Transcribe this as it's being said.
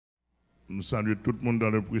Nous saluons tout le monde dans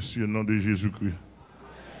le précieux nom de Jésus-Christ.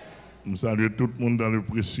 Nous saluons tout le monde dans le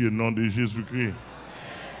précieux nom de Jésus-Christ.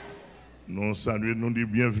 Nous saluons, nous disons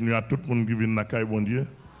bienvenue à tout le monde qui vient de la caille, bon Dieu.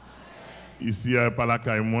 Ici, il n'y a pas la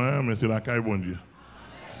caille moi, mais c'est la caille, bon Dieu.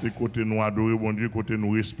 C'est côté nous adorer, bon Dieu, côté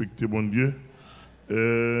nous respecter, bon Dieu.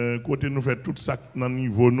 Côté nous faire tout ça dans le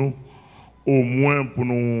niveau, nous, au moins pour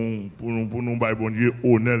nous, bon Dieu,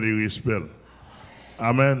 honneur et respect.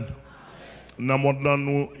 Amen. Dans le monde,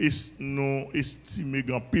 nous estimons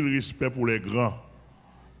grand pile respect pour les grands.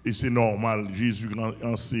 Et c'est normal, Jésus a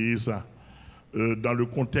enseigné ça. Dans le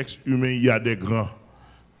contexte humain, il y a des grands,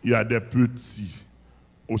 il y a des petits.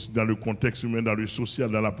 Aussi dans le contexte humain, dans le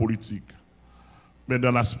social, dans la politique. Mais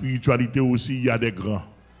dans la spiritualité aussi, il y a des grands.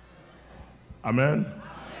 Amen.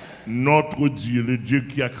 Notre Dieu, le Dieu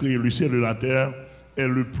qui a créé le ciel et la terre, est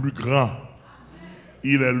le plus grand.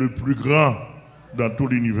 Il est le plus grand dans tout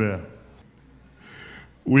l'univers.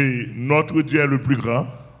 Oui, notre Dieu est le plus grand.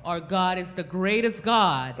 Our God is the greatest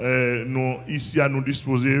God. Nous, ici, à nous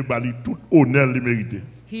disposer, tout honneur le mérité.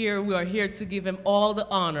 Here we are here to give him all the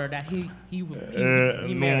honor that he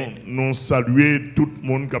merited. Nous saluer tout le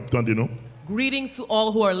monde qui attend de nous. Greetings to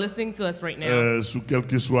all who are listening to us right now. Sous quel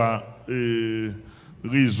que soit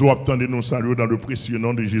réseau attendez nous saluer dans le précieux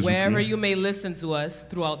nom de Jésus. Wherever you may listen to us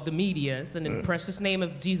throughout the medias, and in the precious name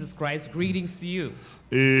of Jesus Christ, greetings to you.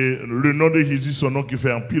 Et le nom de Jésus, son nom qui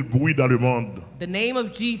fait un pile bruit dans le monde. The name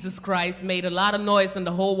of Jesus Christ made a lot of noise in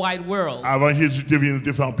the whole wide world. Avant Jésus te venu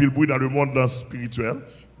te faire un pile bruit dans le monde spirituel.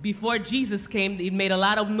 Before Jesus came, it made a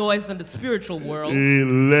lot of noise in the spiritual world.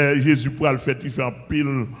 Et Jésus pour le fait, il fait un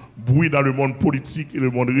pile bruit dans le monde politique et le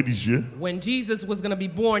monde religieux. When Jesus was going to be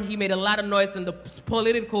born, he made a lot of noise in the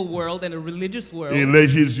political world and the religious world. Et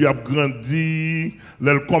Jésus a grandi, il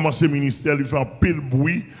a commencé le ministère, il fait un pile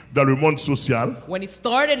bruit dans le monde social. When he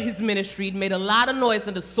started his ministry, it made a lot of noise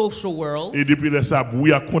in the social world. Et depuis là, ça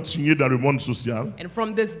bruit a continué dans le monde social. And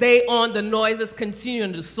from this day on, the noises continue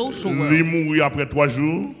in the social world. Il est mort après 3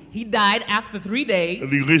 jours. He died after 3 days.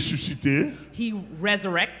 Il est ressuscité. He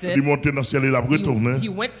resurrected. Il est monté dans le ciel et il a retourné. He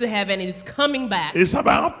went to heaven and is coming back. Et ça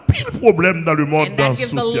va un pile problème dans le monde and that gives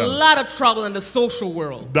social. a lot of trouble in the social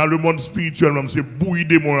world. Dans le monde spirituel, même c'est bouilli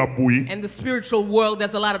démon à bouilli. And the spiritual world,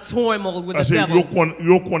 there's a lot of turmoil with the devils.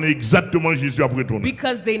 Yo connaît exactement Jésus après retourner.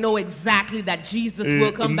 Because they know exactly that Jesus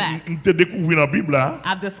will come back. T'ai découvert dans la Bible là.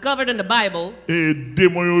 I've discovered in the Bible. Et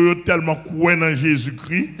démon yo tellement croient dans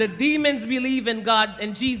Jésus-Christ. The demons believe in God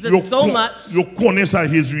and Jesus so much. Yo connaissent ça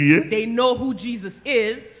Jésus. They know who Jesus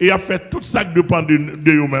is. Et a fait tout ça qui dépend de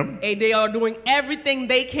eux-mêmes. And they are doing everything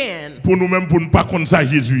they can. Pour nous-mêmes pour ne pas connaître ça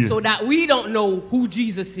Jésus. So that we don't know who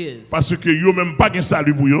Jesus is. Parce que yo même pas gain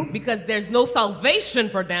salut pour eux. Because there's no salvation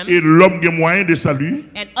for them. Et l'homme gain moyen de salut.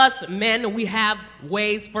 And us men, we have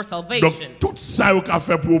ways for salvation. Donc tout ça yo qu'a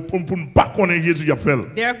fait pour ne pas connaître Jésus a fait.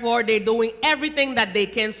 Therefore they're doing everything that they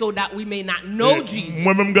can so that we may not know Jesus.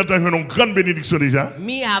 Moi-même j'ai une grande bénédiction déjà.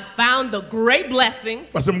 Me, I've found the great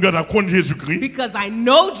blessings. Parce que j'ai connais Jésus-Christ. Because I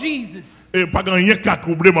know Jesus. Et pas rien qu'à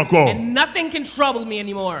troubler encore. And nothing can trouble me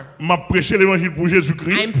anymore. M'a prêché l'évangile pour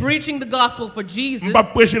Jésus-Christ. I'm preaching the gospel for Jesus. M'a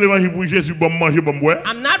prêché l'évangile pour Jésus bon manger bon boire.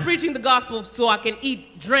 I'm not preaching the gospel so I can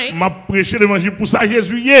eat, drink. M'a prêché l'évangile pour ça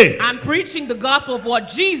Jésus est. I'm preaching the gospel of what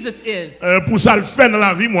Jesus is. Pour ça le fait dans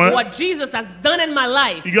la vie moi. What Jesus has done in my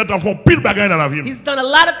life. Il a fait pile bagaille dans la vie. He's done a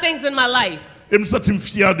lot of things in my life. Et me sens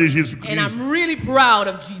fier de Jésus-Christ. And I'm really proud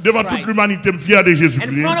of Jesus Devant Christ. toute l'humanité, me fier de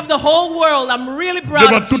Jésus-Christ. In front of the whole world, I'm really proud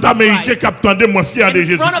Devant of tout Jesus Américain Christ. qui attendait, moi fier de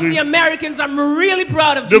In front of the Jésus-Christ. Americans, I'm really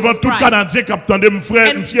proud of Devant Jesus tout Christ. Canadien qui attendait, me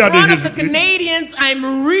frère, me fier de In front of the Jésus-Christ. Canadians,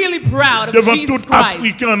 I'm really proud of Devant Jesus tout Christ.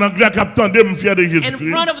 Africain en anglais qui attendait, me fier de In Jésus-Christ.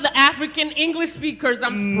 front of the African English speakers,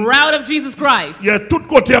 I'm proud of Jesus Christ. Il y a tout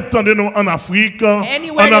côté attendait nous en Afrique, en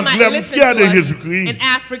Anywhere you might anglais, me listen fier de to us, Jésus-Christ. in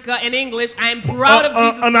Africa, in English, I'm proud of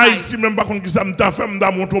Jesus En Christ. Haïti, même pas contre qui ça me t'a fait, me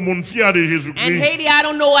t'a montré mon fier de And Jésus-Christ. Haiti, I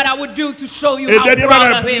don't know what I would do to show you Et how dernier proud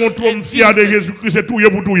bagage of pour him montrer and mon fier de Jesus. Jésus-Christ, c'est tout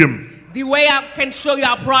yé pour tout yé. The way I can show you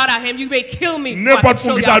how proud I am, you may kill me so I can N'importe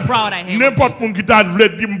show you how proud I am. N'importe qui t'a voulu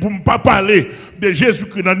dire pour ne pas parler de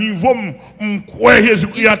Jésus-Christ dans niveau croire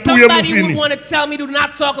Jésus-Christ a If tout yé pour somebody would fini. want to tell me to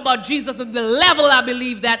not talk about Jesus at the level I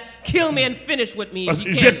believe that, kill me and finish with me. Parce If que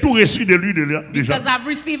you j'ai can. tout reçu de lui déjà. Because I've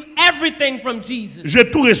received everything from Jesus.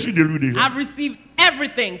 J'ai tout reçu de lui déjà. I've received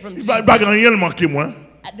everything from Il Jesus. va rien manquer moi.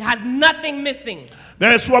 It has nothing missing.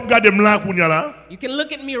 D'ailleurs, soit regarder moi là, là. You can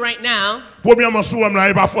look at me right now. Premièrement, soit là,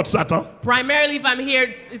 il pas faute Satan. Primarily, if I'm here,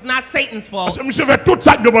 it's not Satan's fault. Parce que monsieur fait tout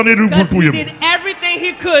ça que demandé de lui pour Because tout he yé. did everything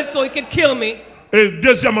he could so he could kill me. Et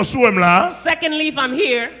deuxièmement, Secondly, if I'm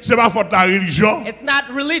here, c'est pas faute la religion. it's not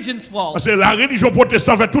religion's fault. Parce que la religion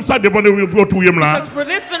protestante fait tout ça dépend de tout là. Because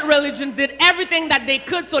Protestant religions did everything that they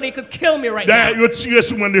could so they could kill me right D'ailleurs, now. ils ont tiré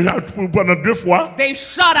sur moi déjà pendant 2 fois. They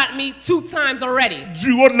shot at me 2 times already.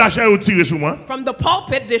 Du haut de la chair, ils ont tiré sur moi. From the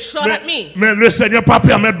pulpit, they shot at me. Mais le Seigneur pas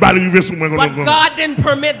permettre de arriver sur moi. But God didn't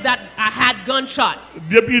permit that I had gunshots.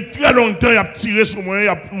 Depuis très longtemps, il a tiré sur moi, il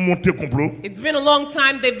a monté complot. It's been a long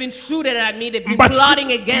time they've been shooting at me, they've been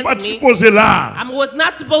plotting against me. I was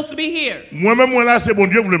not supposed to be here. Moi-même là, c'est bon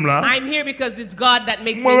Dieu voulait me là. I'm here because it's God that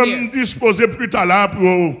makes me Moi-même here. disposé plus tard là pour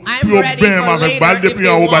I'm ready for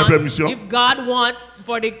later if God wants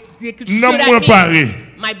for they could shoot at me.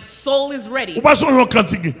 My soul is ready. Ou pas son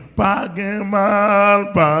cantique. Pas gain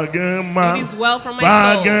mal, pas gain mal. It is well for my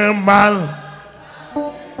pas soul. Gain mal.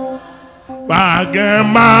 Pas gain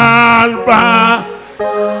mal, pas.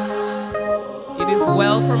 It is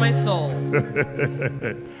well for my soul.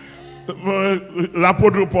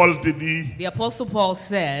 L'apôtre Paul te dit, The Apostle Paul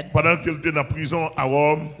said, pendant qu'il était en prison à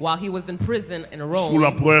Rome, while he was in prison in sous Rome,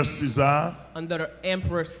 l'empereur César, under the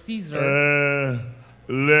Emperor Caesar,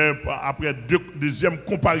 après deuxième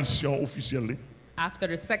comparution officielle, after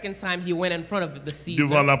the second time he went in front of the devant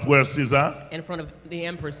Caesar, l'empereur César, in front of the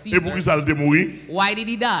Emperor et pour qui Caesar, ça a mourir? why did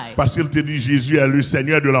he die? Parce qu'il te dit Jésus est le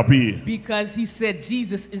Seigneur de l'Empire. Because he said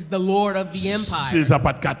Jesus is the Lord of the empire. César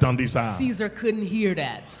pas qu'attendre ça. Caesar couldn't hear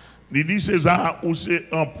that. Il dit César ou c'est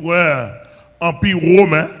empereur empire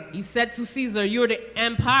romain. He said to Caesar, you're the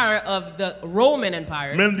empire of the Roman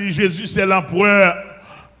Empire. Même dit Jésus c'est l'empereur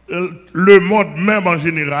le monde même en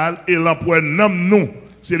général et l'empereur nomme nous.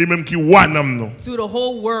 C'est lui-même qui roi nomme nous. To the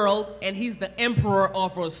whole world, and he's the emperor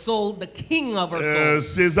of our soul, the king of our soul.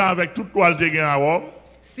 César avec toute toile de gain à Rome.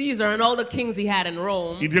 Caesar and all the kings he had in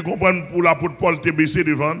Rome, Il te comprendre pour l'apôtre Paul te baisser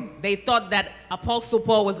devant. they thought that Apostle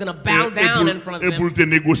Paul was going to bow down in front of Et pour them, te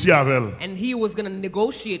négocier avec elle. and he was going to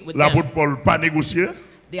negotiate with them. L'apôtre Paul pas négocié.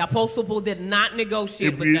 The Apostle Paul did not Et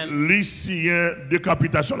negotiate puis with them, l'icien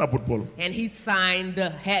décapitation l'apôtre Paul. and he signed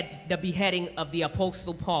the beheading of the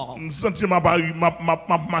Apostle Paul. Sentiment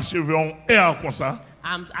m'a marché vers un air comme ça.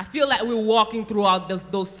 I feel like we're walking throughout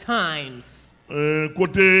those times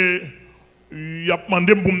Côté il a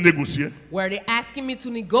demandé pour me négocier. where they're asking me to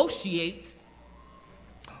negotiate.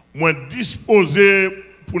 Moi disposé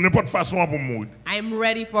pour n'importe façon pour mourir. I'm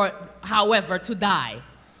ready for, however, to die.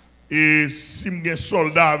 Et si j'ai un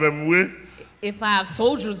soldat avec moi, If I have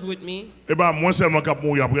soldiers with me, eh ben moi seulement cap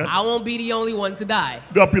mourir après. I won't be the only one to die.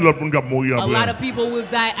 Grand pilote pour cap mourir A lot après. of people will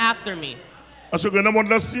die after me. Parce que dans le monde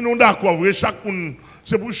là si nous d'accord vrai chaque monde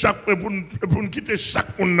c'est pour chaque pour quitter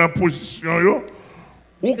chaque monde dans position yo.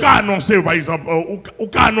 Ou ka annoncer par exemple ou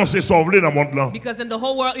ka annoncer sauver dans le monde là. Because in the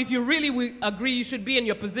whole world, if you really agree you should be in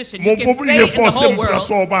your position, Mon you can say est in the forcé whole me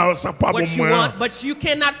world prendre ça pas what bon you moi. want, but you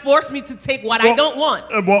cannot force me to take what I don't want.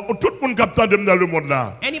 Bon tout le monde capte dans le monde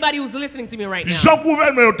là. Anybody who's listening to me right now, Jean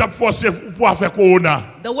gouvernement t'a forcé pour faire corona.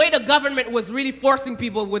 the way the government was really forcing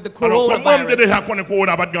people with the Alors comment on coronavirus, déjà connaît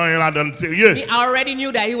corona pas gagner là dans sérieux. I already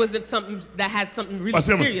knew that he was in something that had something really Parce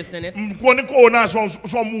que serious in it. connaît corona son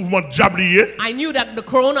mouvement diablier. I knew that the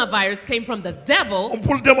coronavirus came from the devil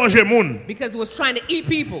Pour le manger moun. because it was trying to eat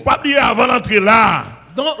people. Pas bien avant d'entrer là.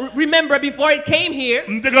 Don't remember before it came here,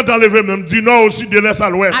 M'te quand enlever même du nord au sud de l'est à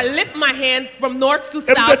l'ouest. I lift my hand from north to Et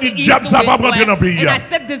south, peut-être to dit, east diable, ça to va pas rentrer dans le west, pays, and hein. I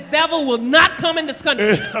said this devil will not come in this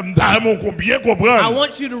country. M'ta bien I comprendre.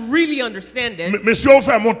 want you to really understand this. Monsieur on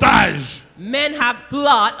fait montage Men have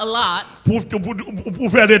plot a lot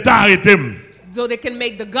pour faire l'État arrêter. so they can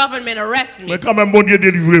make the government arrest me. Mais quand même bon Dieu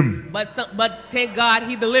délivrer. But thank God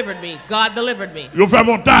he delivered me. God delivered me. Yo fait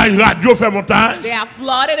montage, radio fait montage They have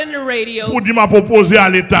plotted in the radio pour dire m'a proposé à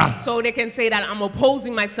l'État. so they can say that I'm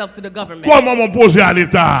opposing myself to the government. Comment m'opposer à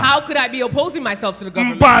l'État? How could I be opposing myself to the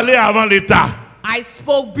government? M'parler avant l'État. I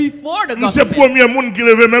spoke before the C'est le government. premier monde qui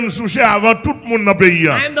levait même souché avant tout le monde dans le pays.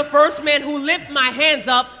 I am the first man who lift my hands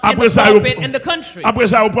up in Après the ça, pulpit in the country. Après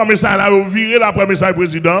ça, au premier message là, au viré la premier message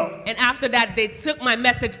président. And after that, they took my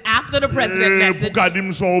message after the president Pour message qu'a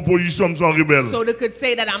dit son opposition, son rebelle. so they could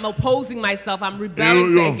say that I'm opposing myself, I'm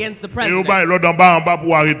rebelling against the Et au president. bas l'autre en bas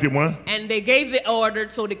pour arrêter moi. And they gave the order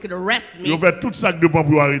so they could arrest Ils ont me. fait tout ça de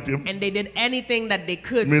pour arrêter. And they did anything that they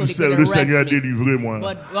could Mais so they could le Seigneur a arrest me. délivré moi.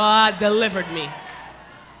 But God delivered me.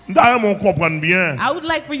 D'ailleurs, on comprend bien. I would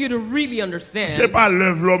like for you to really C'est understand. pas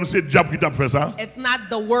l'œuvre l'homme, c'est le diable qui t'a fait ça. It's not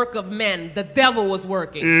the work of men. The devil was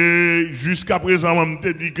working. Et jusqu'à présent, on te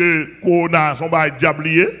dit que Corona son bail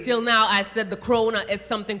diablier. Till now, I said the corona is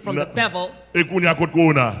something from the devil. Et qu'on y a contre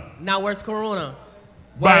Corona. Now, where's corona?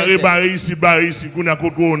 Where is it? Barré ici, qu'on y a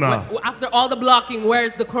contre Corona. After all the blocking,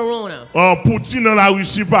 where's the corona? Poutine dans la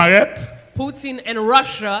Russie paraît. Putin in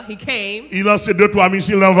Russia, he came. Il lance 2-3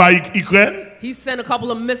 missiles dans Ukraine. He sent a couple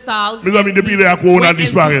of missiles. Mes amis, depuis le corona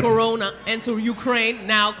disparaît. Into Ukraine.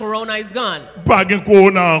 Now corona is gone. Pas de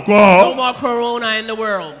corona encore. No more corona in the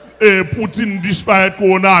world. Et Poutine disparaît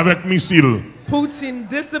corona avec missile. Putin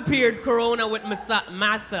disappeared corona with missiles.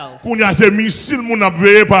 Now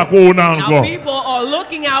people are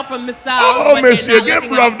looking out for missiles. Oh, monsieur, il y a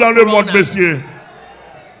bluff dans le monde, monsieur.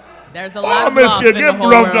 There's a lot of bluff in the whole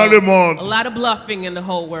world. A lot of bluffing in the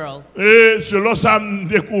whole world.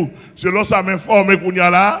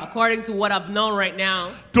 According to what I've known right now,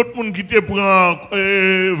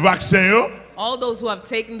 all those who have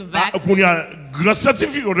taken the vaccine,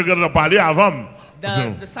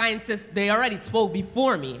 the scientists, they already spoke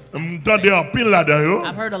before me. I've heard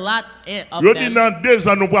a lot of them.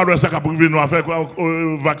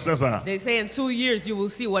 They say in 2 years you will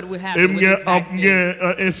see what will happen with this vaccine.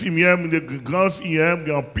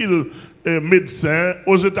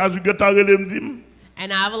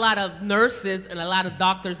 And I have a lot of nurses and a lot of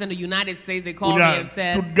doctors in the United States. They called me and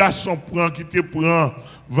said,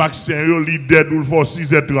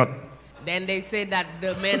 then they say that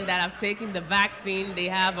the men that have taken the vaccine, they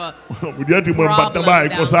have a problem down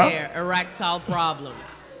there, erectile problem.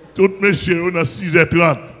 They say,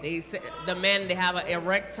 the men, they have an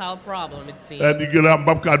erectile problem, it seems. I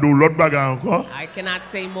cannot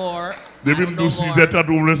say more. If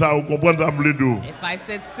I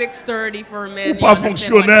said 6:30 for men, you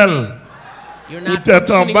understand what it means. You're not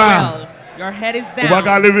functioning well. Your head is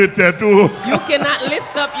down. You cannot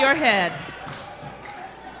lift up your head.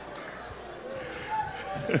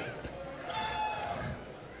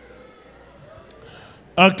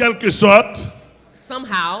 En quelque sorte,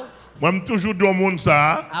 somehow, moi toujours dans le monde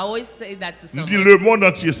ça. I always say that to someone. Dis le monde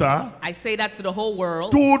entier ça. I say that to the whole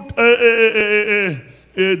world. Tout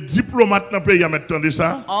diplomate dans le pays a maintenant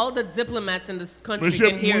ça. All the diplomats in this country Monsieur,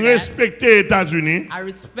 can hear that. Respecte les États-Unis. I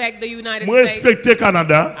respect the United States. Respecte le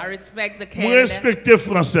Canada. I respect the Canada. Respecte les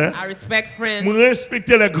Français. I respect France. Respecte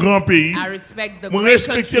les grands pays. I respect the great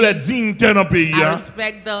countries. les dignitaires dans le pays. I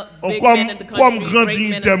respect the big men in the country. Comme grand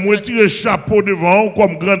dignitaire, moi tire chapeau devant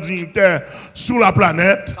comme grand dignitaire sur la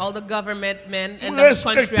planète. All the government men in the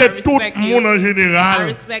country, I respect tout le monde en général. I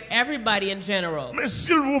respect everybody in general. Mais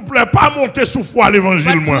s'il vous plaît, pas monter sous foi l'évangile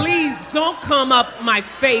moi. Don't come up my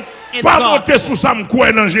faith in God.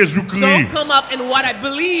 Don't come up in what I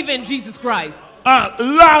believe in Jesus Christ.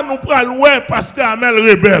 Là, nous prenons ouais, Pasteur Amel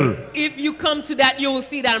rebelle. If you come to that, you will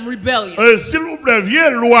see that I'm rebellious. S'il vous plaît, viens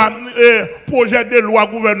loi, projet de loi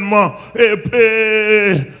gouvernement,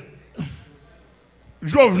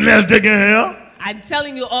 Jovenel de gagné. I'm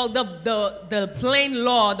telling you all the plain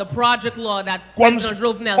law, the project law that President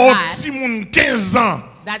Jovenel had. 15 ans.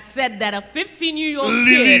 That said that a 15-year-old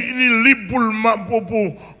kid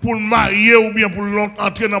pour marier ou bien pour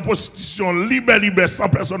entrer dans prostitution libre sans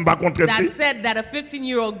personne va contrer. That said that a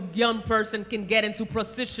 15-year-old young person can get into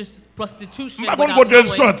prostitution without knowing.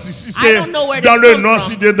 I don't know where dans this le nord,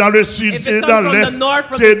 c'est dans le sud, c'est dans l'est,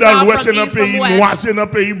 c'est dans l'ouest, c'est dans le pays noir, c'est dans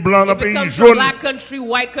le pays blanc, dans le pays jaune. Black country,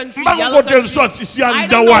 white country, yellow country. I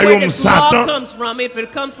don't know where this law comes from. If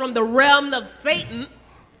it comes from the realm of Satan.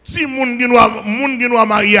 Si moun ki nou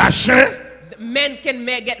marié à chien, men can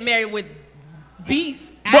get married with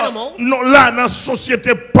beasts, animals. Non, là dans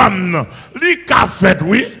société pam, li ka fait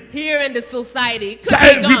oui. Here in the society, ça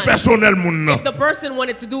vie personnelle moun. If the person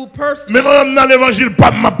wanted to do personal. Mais dans l'évangile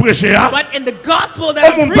pam m'a prêché a. But in the gospel that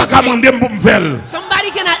I'm preaching, somebody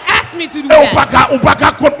cannot ask me to do that. Ou pas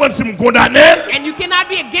comprendre si me condamner. And you cannot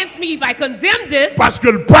be against me if I condemn this. Parce que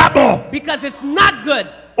le pas bon. Because it's not good.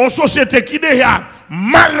 En société qui déjà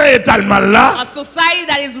mal mal là. A society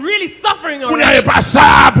that is really suffering already. Vous n'avez pas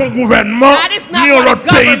ça pour gouvernement ni l'autre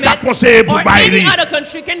pays t'a conseillé pour bailler. Any other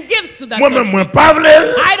country can give to that country. Moi pas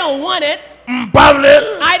I don't want it.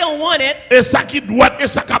 I don't want it. Et ça qui doit et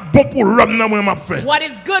ça qui bon pour l'homme non moi m'a fait. What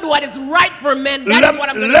is good, what is right for men, that's what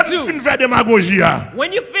I'm going to do. Fin faire démagogie.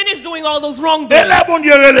 When you finish doing all those wrong things. Et là bon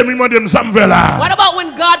Dieu le me demande ça me fait là. What about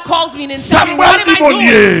when God calls me and tells me what am I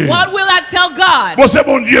doing? What will I tell God? Bon c'est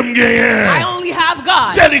bon Dieu me gagne. I only have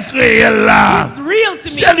God. C'est lui créé là. He's real to me.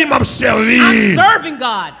 C'est lui m'a servi. I'm serving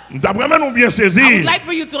God. D'après nous bien saisi. I would like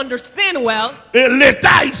for you to understand well. Et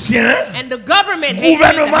l'État haïtien. And the government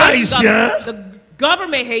gouvernement haïtien. The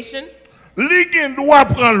government Haitian. They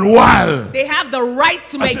have the right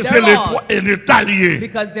to make their laws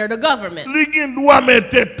because they're the government.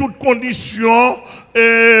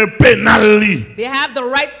 They have the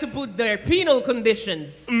right to put their penal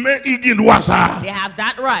conditions. They have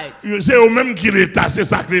that right. They're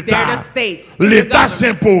the state.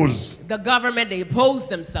 The government, they oppose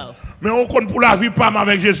themselves. But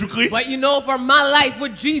you know, for my life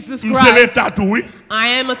with Jesus Christ, I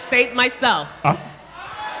am a state myself.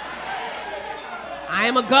 I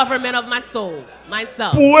am a government of my soul,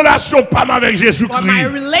 myself. For my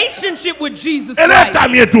relationship with Jesus Christ, I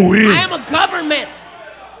am a government.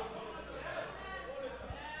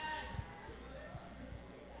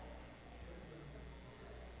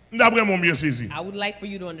 I would like for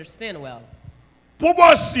you to understand well.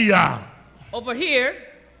 Over here,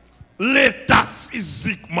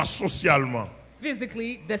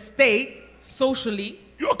 physically, the state, socially,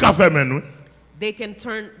 they can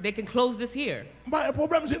close this here. I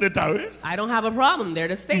don't have a problem. They're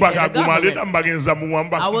the state. They're the government.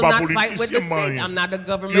 I will not fight with the state. I'm not the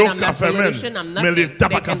government. I'm not politician. I'm nothing. They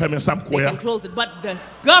can close it. But the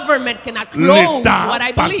government cannot close what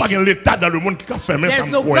I believe. There's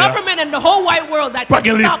no government in the whole wide world that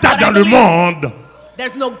can stop what I believe.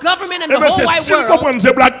 There's no government in the whole wide world.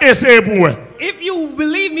 If you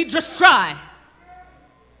believe me, just try.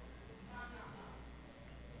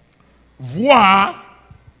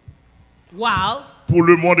 While pour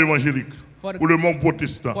le monde évangélique, pour le monde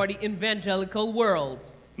protestant. For the evangelical world.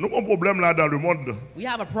 Nous avons un problème là dans le monde. We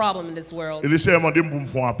have a problem in this world. Et le Seigneur m'a dit pour me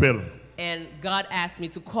faire appel. And God asked me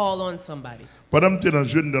to call on somebody. Pendant que j'étais dans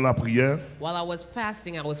jeûne dans la prière, while I was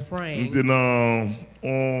fasting, I was praying. J'étais dans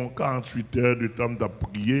 48 heures de temps de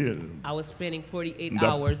prier. I was spending 48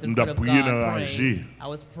 hours in front of God praying. I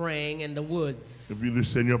was praying in the woods. Et puis le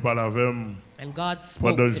Seigneur parlait avec moi. And God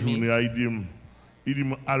spoke to me. Il dit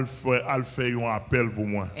al fait un appel pour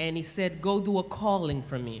moi. And he said, go do a calling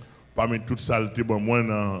for me. Parmi toute saleté pour moi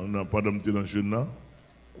pendant que j'étais dans jeûne là.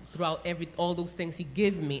 Throughout all those things he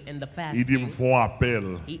gave me in the fasting,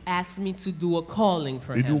 he asked me to do a calling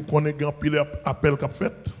for him.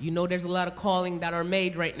 You know, there's a lot of calling that are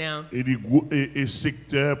made right now. The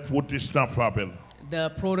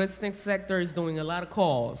Protestant sector is doing a lot of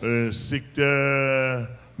calls.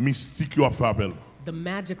 The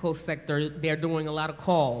magical sector, they're doing a lot of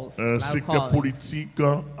calls. The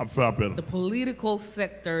political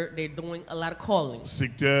sector, they're doing a lot of callings.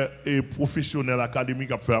 The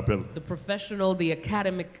professional, the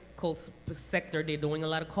academical sector, they're doing a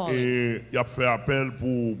lot of callings. They're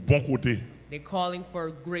calling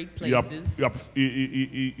for great places.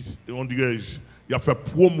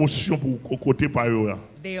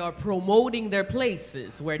 They are promoting their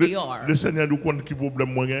places where they are.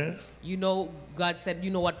 You know, God said, you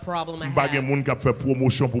know what problem I have? I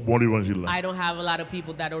don't have a lot of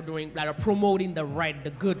people that are promoting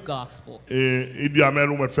the good gospel. He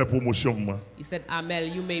said, Amel,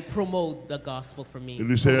 you may promote the gospel for me.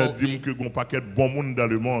 He said,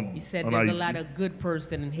 there's a lot of good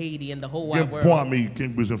person in Haiti and the whole wide world.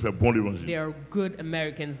 There are good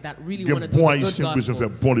Americans that really want to do the good gospel.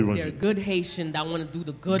 There are good Haitians that want to do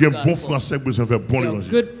the good gospel. There are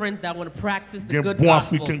good friends that want to practice the good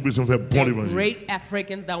gospel. There are great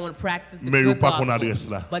Africans that want to practice the good gospel,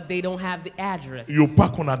 but they don't have the address.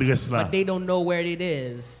 But they don't know where it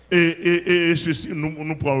is. And we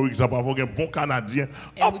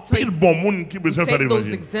take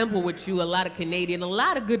those examples with you, a lot of Canadians, a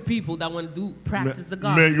lot of good people that want to practice the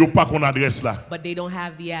gospel, but they don't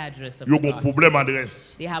have the address of the gospel.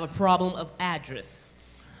 They have a problem of address.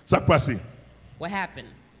 What happened?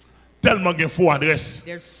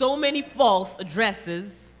 There's so many false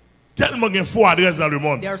addresses. There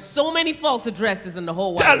are so many false addresses in the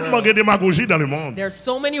whole wide world. There are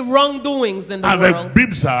so many wrongdoings in the world.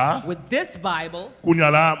 With this Bible,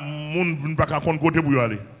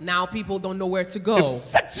 now people don't know where to go.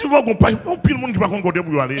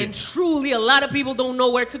 And truly, a lot of people don't know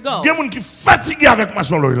where to go.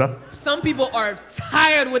 Some people are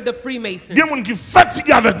tired with the Freemasons.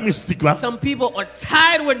 Some people are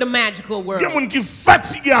tired with the magical world.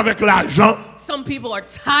 Some people are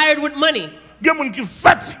tired with money. Some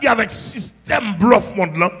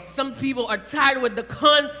people are tired with the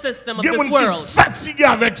con system of this world. Some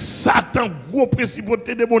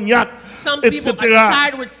people are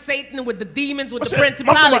tired with Satan, with the demons, with the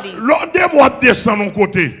principalities.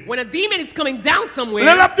 When a demon is coming down somewhere,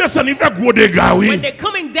 when they're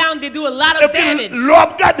coming down, they do a lot of damage.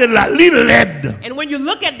 And when you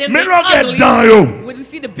look at them, they're ugly. When you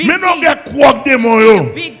see the big teeth,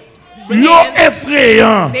 the big hands,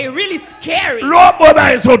 they really scary. carry.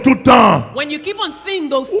 When you keep on seeing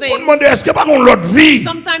those things,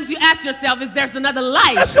 sometimes you ask yourself, is there another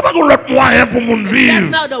life? There's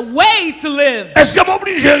another way to live. Do I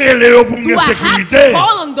have to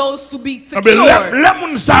call on those to be secured? When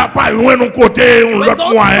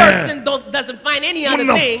those person doesn't find any other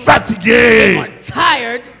thing, they are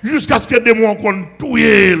tired till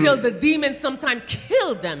the demons sometimes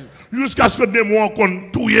kill them.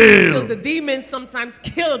 Till the demons sometimes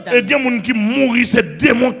kill them. And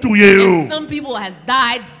some people has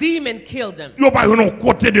died, demon killed them. They didn't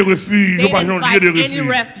find any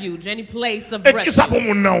refuge, any place of refuge.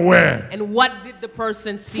 And what did the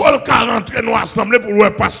person see? The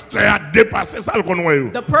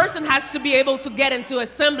person has to be able to get into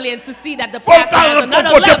assembly and to see that the pastor has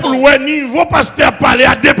another level. He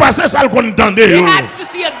has to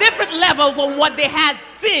see a different level from what they had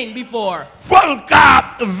seen before.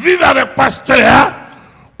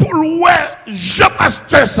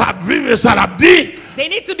 They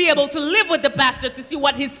need to be able to live with the pastor to see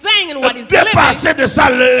what he's saying and what he's living. It is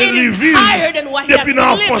higher than what he has been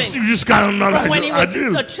living from when he was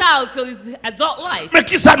a child till his adult life. What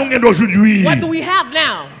do we have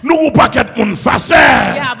now? We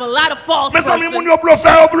have a lot of false persons.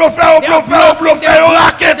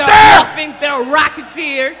 There are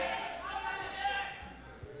racketeers.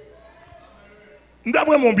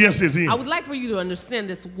 I would like for you to understand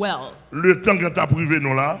this well.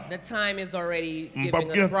 The time is already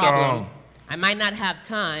giving us problem. I might not have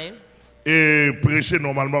time to preach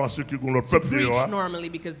normally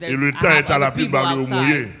because there's other people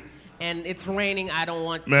outside. And it's raining, I don't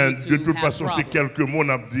want to have problem.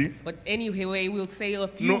 But anyway, we'll say a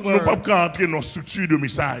few words.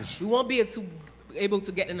 We won't be able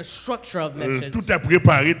to get in a structure of message.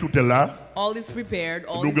 All is prepared,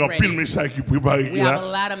 all is ready. We have a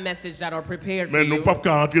lot of messages that are prepared for you. But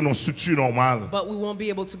we won't be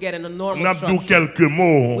able to get in a normal structure. We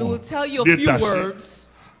will tell you a few words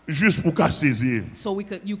so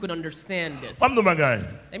you could understand this. Let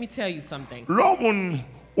me tell you something.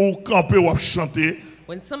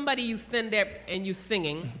 When somebody you stand there and you're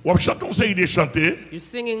singing, you're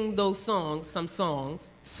singing those songs, some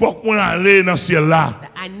songs, that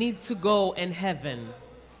I need to go in heaven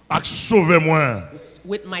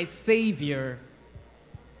with my Savior.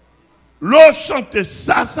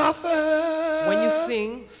 When you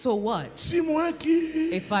sing, so what?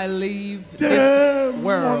 If I leave this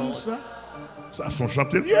world,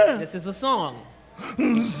 this is a song.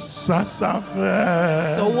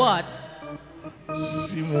 So what?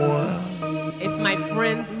 If my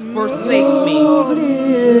friends forsake me,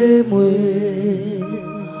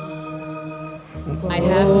 I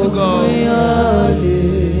have to go.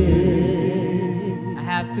 I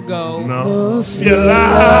have to go in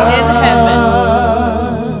heaven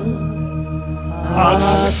with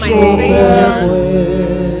my Savior,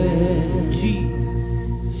 Jesus.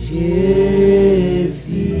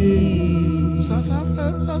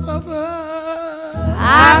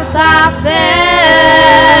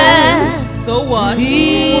 So what?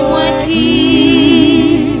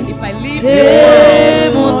 If I leave this world,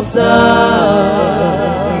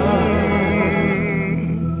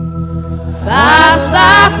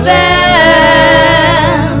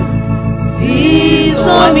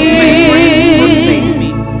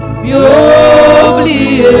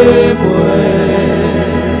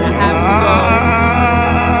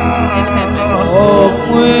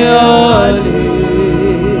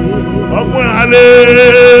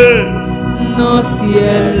 no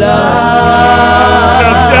cielo,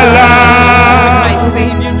 my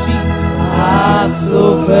Savior Jesus,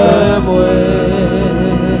 sauve-moi,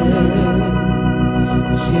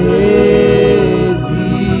 Jésus.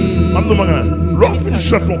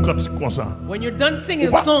 When you're done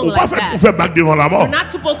singing a song like that, you're not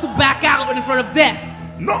supposed to back out in front of death.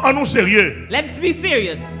 Let's be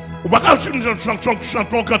serious. You cannot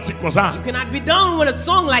be done with a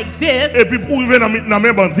song like this, and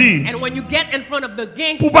when you get in front of the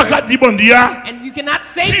gangsters, and you cannot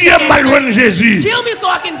say to them, kill me so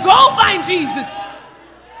I can go find Jesus.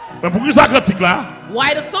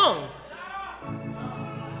 Why the song?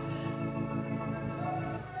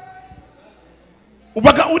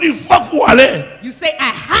 You say,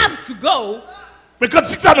 I have to go. The song,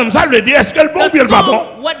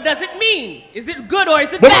 what does it mean? Is it good or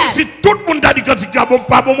is it bad? Even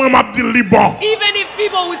if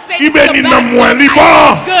people would say it's a bad song, it's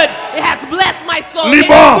good. It has blessed my soul. It is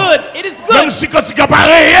good. It is good.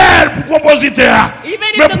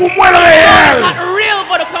 Even if the song is not real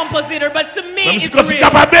for the compositor, but to me it's real. If it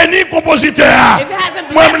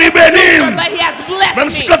hasn't blessed me, but he has blessed me.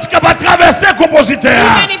 Even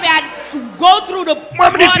if I had to go through the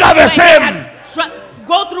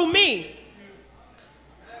go through me.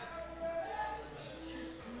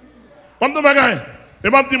 Let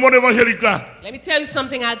me tell you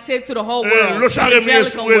something I take to the whole world.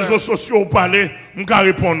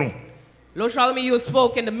 Lo Charlemagne, you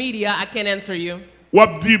spoke in the media, I can't answer you.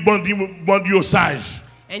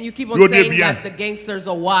 And you keep on saying that the gangsters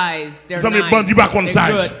are wise. They're nice. They're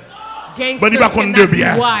good. Gangsters cannot be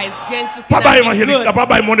wise. Gangsters cannot be good. Don't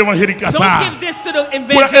give this to the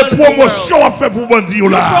evangelical world.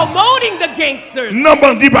 You're promoting the gangsters. And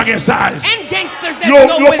gangsters that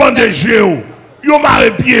know wisdom. Yo marre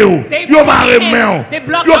pied, yo marre main,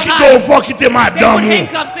 yo quitte au fort, quitte madame,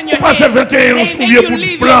 ou passe 21 souliers pour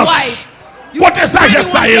blanche. Côté sagesse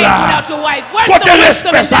ça est là, côté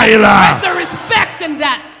respect ça est là.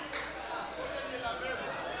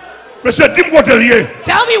 Monsieur, dis-moi côté lié.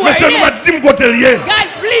 Tell me where it is. Dis-moi côté lié. Guys,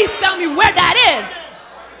 please tell me where that is.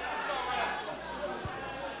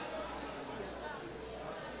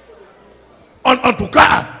 En tout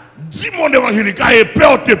cas, dis-moi évangélique et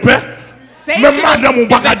peur te paix. Même madame ou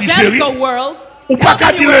pas qu'à dire chérie, ou pas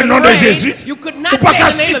qu'à dire le nom de Jésus, ou pas qu'à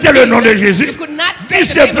citer le nom de Jésus, dis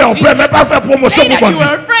c'est peur, mais pas faire promotion pour bandit.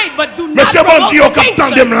 Monsieur bandit, au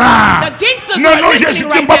capitaine de là. Non, non, Jésus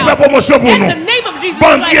qui ne pas faire promotion pour nous.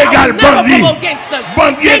 Bandit égal bandit.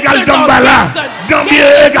 Bandit égal d'Ambala. Bandit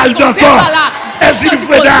égal d'encore. Ezili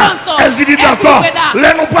Freda, Ezili d'encore.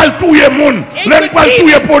 Là, nous parlons tout le monde. Là, nous parlons tout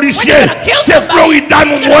les policiers. C'est Florida,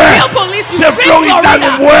 nous ouais. C'est Florida,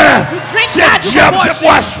 nous ouais. C'est diable, c'est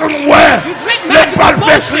poisson, ouais. Les balles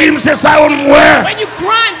fait crime, c'est ça, on ouais. When you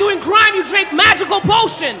doing crime, you drink magical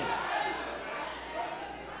potion.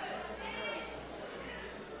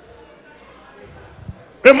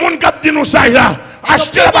 Et mon cap dit nous ça là.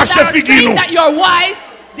 Achetez pas chez figure nous. That you're wise,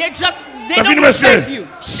 they don't respect you.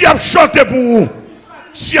 Si a chanté pour vous,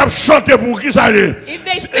 si a chanté pour qui ça est?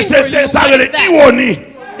 C'est ça l'ironie.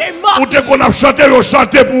 Ou te qu'on a chanté, le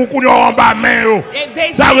chanté pour qu'on en bas main.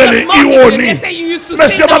 Ça c'est l'ironie.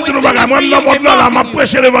 Monsieur Baptiste Baga, moi là m'a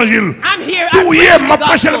prêché l'évangile. Tout hier m'a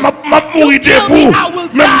prêché, m'a mouru debout,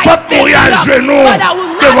 même pas mourir à genoux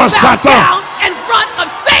devant Satan.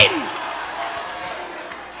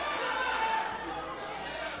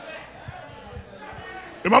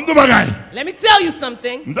 Let me tell you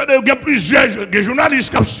something. I've heard a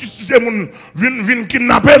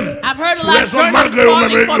lot of journalists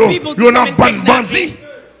calling for people to come and kidnap me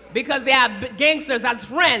because they have gangsters as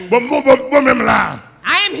friends. I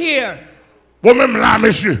am here.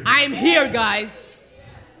 I am here, guys.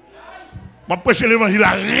 I'm preaching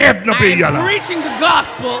the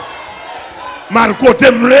gospel.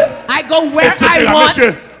 I go where I want.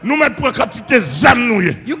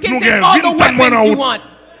 You can take all the weapons you want.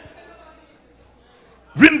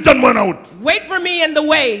 Wait for me in the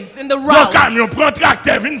ways, in the routes.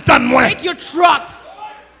 Take your trucks.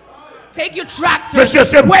 Take your tractors.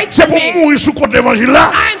 Wait for me.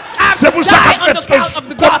 C'est pour ça qu'on fait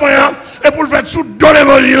contre moi et pour le faire sous dans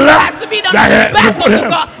l'évangile là.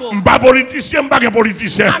 Pas politicien, pas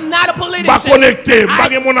politicien. Pas connecté, pas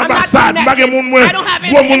mon ambassade, pas mon moi,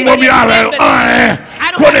 mon bien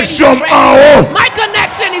connexion en haut. My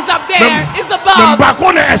connection is up there, is above. Pas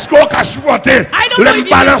connait est-ce qu'on a supporté les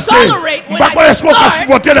balancer. Pas connait est-ce qu'on a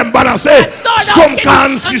supporté les balancer. Somme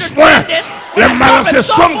 46 points. Les balancer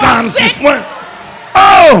somme 46 points.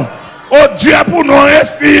 Oh! Oh Dieu pour nos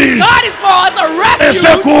refuges. God is for us a refuge,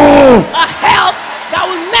 secours. A help that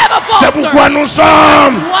will never falter. C'est pourquoi nous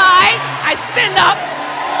sommes. That's why I stand up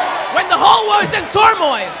when the whole world is in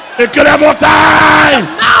turmoil. Et que les montagnes,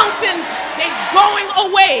 the mountains, they're going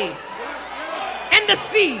away, and the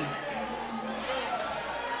sea.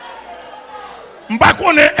 I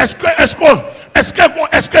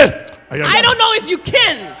don't know if you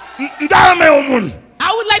can.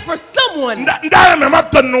 I would like for someone.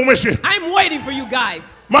 I'm waiting for you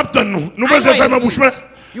guys.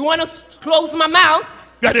 You want to close my mouth?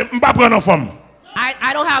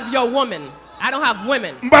 I don't have your woman. I don't have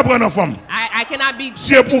women. I cannot be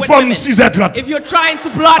with women. If you're trying to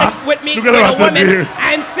plot it with me with a woman,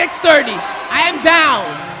 I am 6:30. I am down.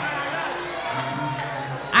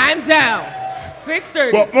 I am down.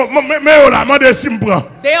 6:30.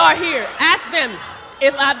 They are here. Ask them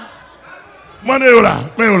if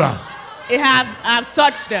I've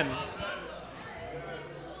touched them.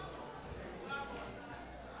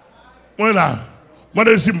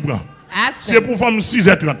 Ask them.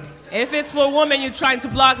 If it's for a woman you're trying to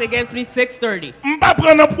block against me, 6:30.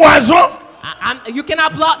 You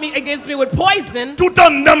cannot plot me against me with poison.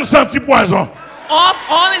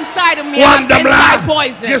 all inside of me. I have inside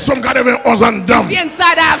poison. Get some gade 11 ans d'âme. See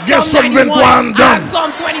inside I have Get some 23 ans d'âme. I have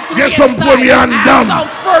some 23 Get some inside. premier ans d'âme. I have some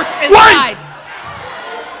first inside.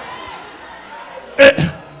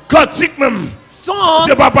 Cantique même. Songs.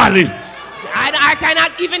 C'est pas parler. I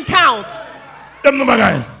cannot even count. Let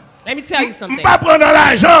me tell you something.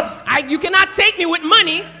 You cannot take me with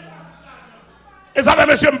money. That's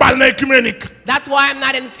why I'm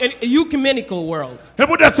not in an ecumenical world.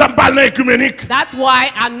 That's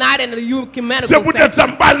why I'm not in the ecumenical sector.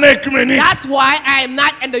 That's why I am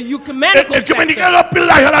not in the ecumenical sector.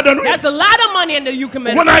 There's a lot of money in the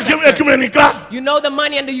ecumenical sector. You know the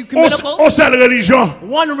money in the ecumenical?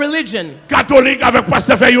 One religion. Catholic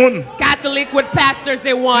with pastors,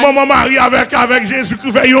 they're one.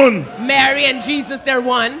 Mary and Jesus, they're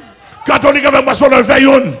one. Catholic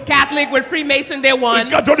with Freemason, they're one.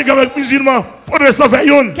 Catholic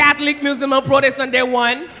musulman, Protestant, they're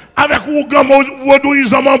one. With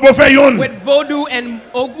Vodou and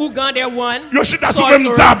Ougan, they're one.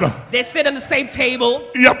 They sit on the same table.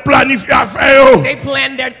 They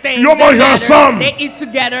plan their things. They eat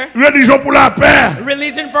together.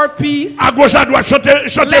 Religion for peace. Left and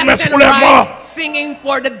right, singing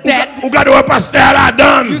for the dead. You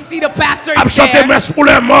see the pastor is there,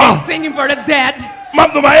 singing for the dead.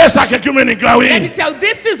 Let me tell you,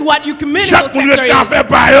 this is what ecumenical sector is.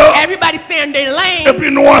 Everybody stay in their lane. We're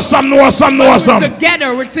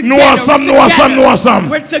together. We're together.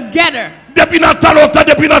 We're together.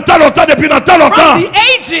 From the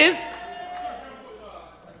ages,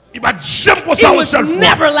 it was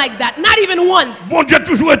never like that, not even once. God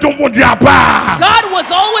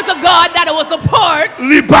was always a God that was apart.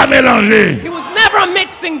 He was never a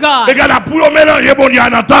mixing God. They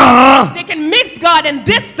can mix God in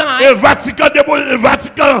this time.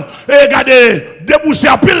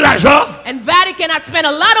 And Vatican has spent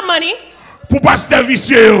a lot of money for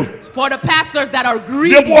the pastors that are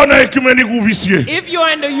greedy. If you're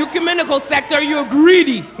in the ecumenical sector, you're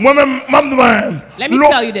greedy. Let me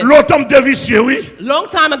tell you this. Long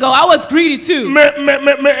time ago, I was greedy too.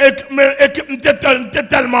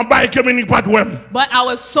 But I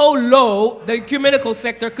was so low, the ecumenical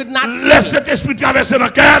sector could not see me.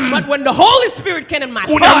 But when the Holy Spirit came in my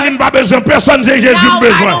heart, now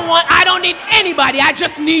I don't need anybody. I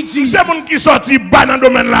just need Jesus. I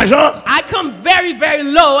come very, very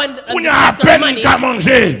low and money.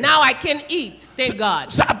 Now I can eat, thank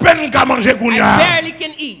God. I barely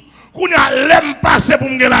can eat. Now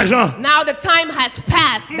the time has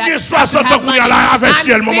passed that I have money. I'm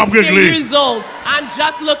 60 years old. I'm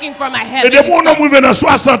just looking for my heaven. If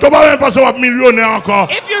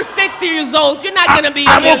you're 60 years old, you're not going to be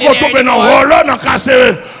a millionaire anymore.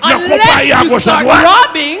 Unless you start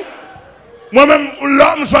robbing. When I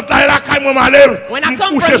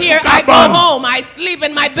come from here, I go home. I sleep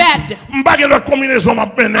in my bed. I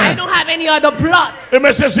don't have any other plots. And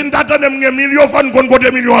if you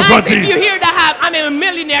hear that I'm a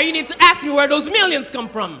millionaire, you need to ask me where those millions come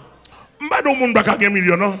from. I'm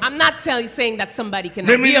not saying that somebody cannot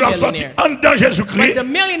be a millionaire. But the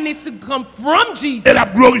million needs to come from Jesus. And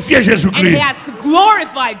he has to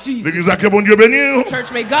glorify Jesus.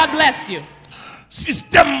 Church, may God bless you.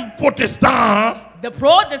 Système protestant, the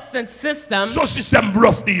Protestant system,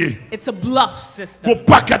 it's a bluff system. A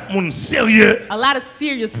lot of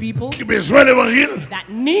serious people that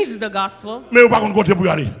needs the gospel,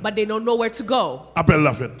 but they don't know where to go.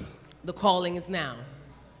 The calling is now.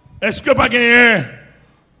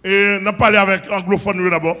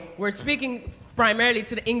 We're speaking primarily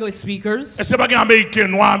to the English speakers.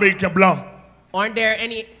 Aren't there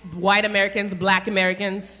any white Americans, black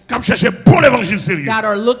Americans that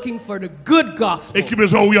are looking for the good gospel, that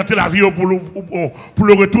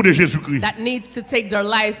needs to take their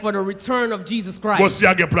life for the return of Jesus Christ?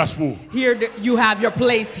 Here you have your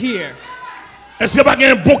place here.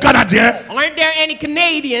 Aren't there any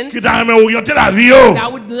Canadians that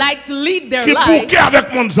would like to lead their life,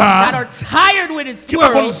 that are tired with its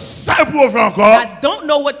world, that don't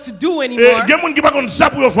know what to do anymore?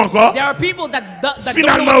 There are people that don't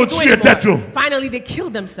know what to do anymore. Finally, they kill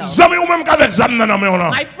themselves.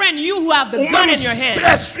 My friend, you who have the gun in your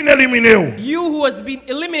hand, you who has been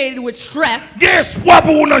eliminated with stress, there is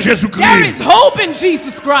hope in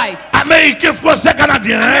Jesus Christ.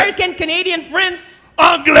 American, Canadian friends,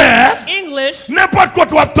 English,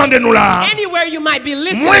 anywhere you might be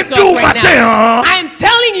listening to us right now, I am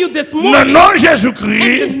telling you this morning, in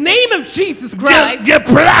the name of Jesus Christ, you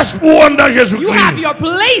have your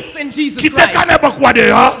place in Jesus Christ.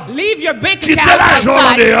 Leave Leave your bank account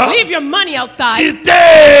outside. Leave your money outside.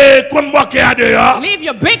 Leave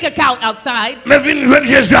your bank account outside.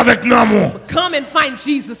 Come and find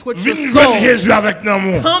Jesus with your soul.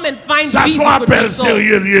 Come and find Jesus with your soul.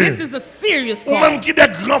 This is a serious call.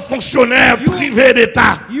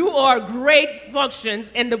 You are great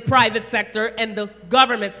functions in the private sector and the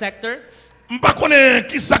government sector. I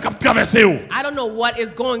don't know what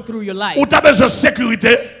is going through your life. You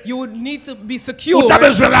would need to be secure. You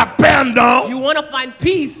want to find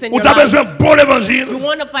peace in your life. You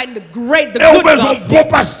want to find the good gospel.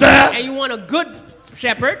 And you want a good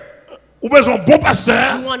shepherd. You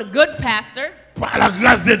want a good pastor. By la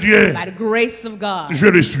grâce de Dieu, by the grace of God, je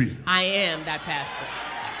le suis. I am that pastor.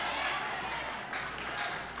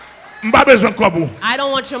 I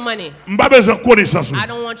don't want your money. I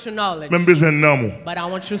don't want your knowledge. But I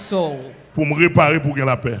want your soul. Pour me réparer pour gagner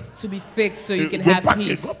la paix. To be fixed so you can have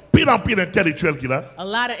peace. A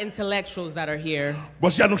lot of intellectuals that are here.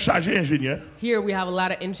 Here we have a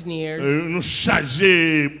lot of engineers.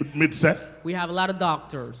 We have a lot of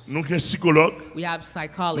doctors. We have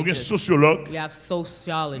psychologists. We have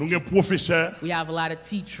sociologists. We have a lot of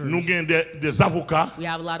teachers. We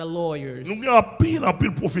have a lot of lawyers. We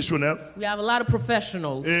have a lot of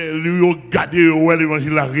professionals. They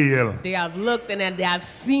have looked and they have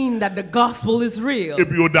seen that the gospel is real. And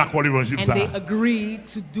they agree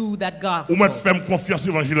to do that gospel.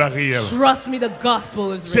 Trust me, the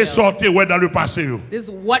gospel is real. This is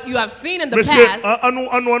what you have seen in the past.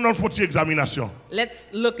 Let's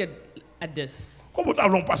look at this.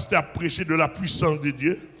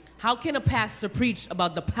 How can a pastor preach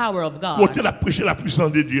about the power of God?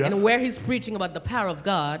 And where he's preaching about the power of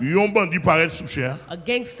God, a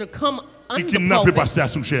gangster come on the pulpit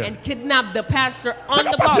and kidnap the pastor on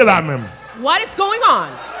the pulpit. What is going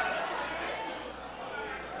on?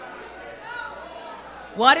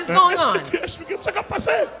 What is going on?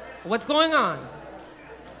 What's going on?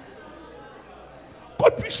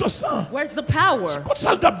 Where's the power?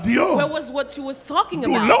 Where was what you was talking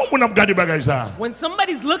about? When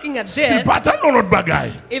somebody's looking at this, if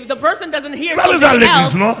the person doesn't hear something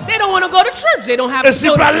else, they don't want to go to church. They don't have to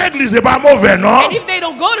go to church. And if they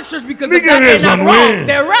don't go to church because of that, they're not wrong.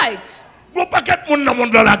 They're right. A lot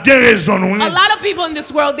of people in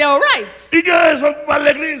this world, they are right. They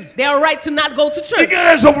are right to not go to church. They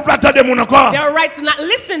are right to not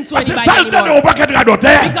listen to anybody anymore.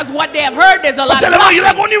 Because what they have heard, there's a lot of gospel.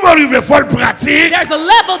 There's a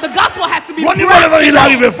level, the gospel has to be practical.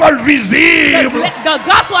 The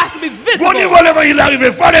gospel has to be visible. The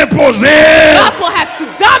gospel has to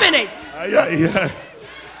dominate.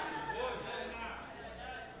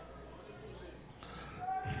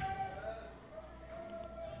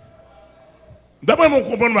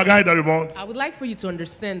 I would like for you to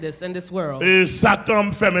understand this in this world.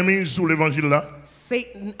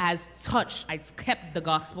 Satan has touched, has kept the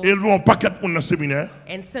gospel. And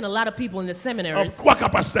sent a lot of people in the seminaries. Same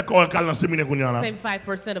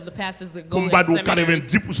 5% of the pastors that go in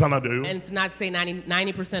seminaries. And to not say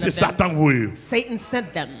 90% of them. Satan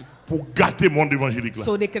sent them.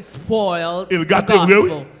 So they could spoil the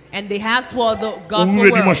gospel. And they have spoiled the gospel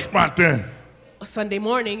world. Sunday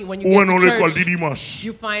morning, when you get to church,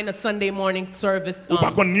 you find a Sunday morning service.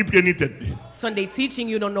 Sunday teaching,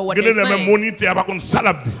 you don't know what they're saying.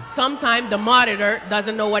 Sometimes the monitor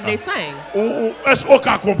doesn't know what they're saying.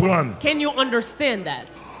 Can you understand that?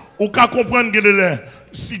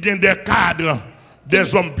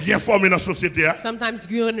 Sometimes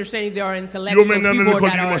you understand there are intellectual people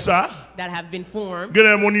that have been formed.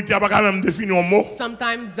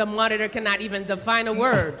 Sometimes the monitor cannot even define a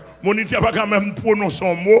word. The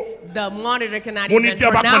monitor cannot even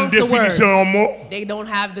pronounce a word. They don't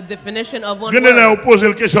have the definition of one word.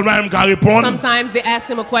 Sometimes they ask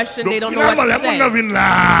him a question, they don't know what to say.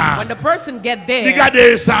 When the person gets there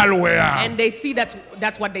and they see that's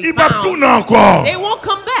what they found, they won't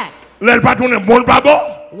come back. When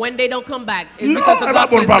they don't come back, it's because the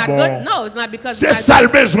gospel is not good. No, it's not because it's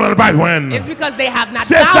because they have not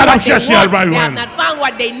found what they want. They have not found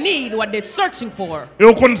what they need, what they're searching for.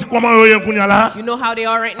 You know how they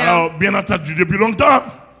are right now?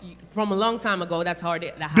 From a long time ago, that's how they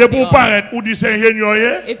are.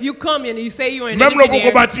 If you come in and you say you're an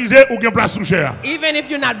engineer, even if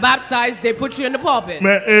you're not baptized, they put you in the pulpit.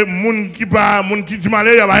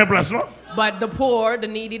 But the poor, the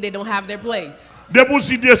needy, they don't have their place.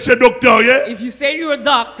 If you say you're a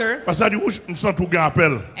doctor,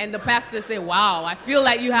 and the pastor say, wow, I feel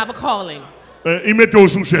like you have a calling. Il met au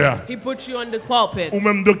sous-chair. He puts you on the pulpit. Ou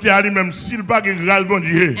même docteur lui-même s'il pas grâce bon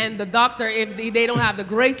Dieu. And the doctor, if they don't have the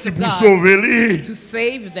grace of God to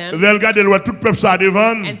save them,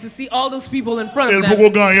 and to see all those people in front of them,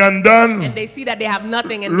 and they see that they have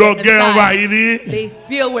nothing inside, they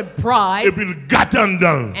feel with pride,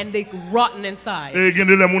 and they rotten inside.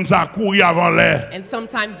 And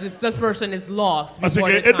sometimes this person is lost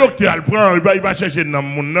before the time.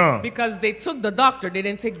 Because they took the doctor, they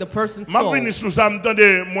didn't take the person's soul.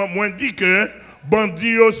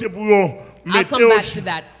 I'll come back to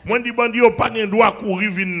that. When the bandi yo pas gen droit courir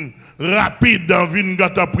vinn rapide dans vinn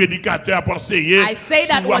gata prédicateur penser. I say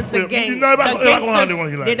that once again.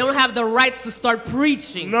 They don't have the right to start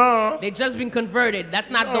preaching. No. They just been converted. That's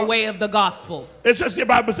not the way of the gospel. Et ça c'est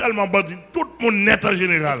pas seulement bandi, tout monde net en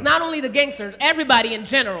général. It's not only the gangsters, everybody in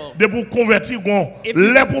general. De pour convertir gon,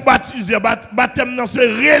 les pour baptiser baptême non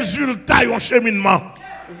c'est résultat yon cheminement.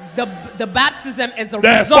 The baptism is a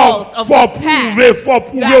result of the path.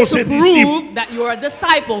 You have to prove that you are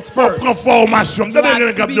disciples first. You have to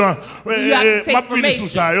take formation.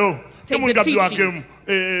 Take the teachings.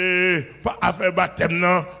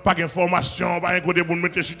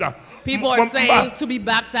 People are saying to be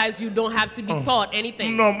baptized, you don't have to be taught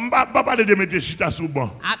anything. I'm not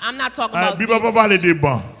talking about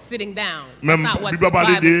sitting down. That's not what the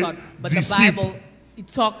Bible taught. But the Bible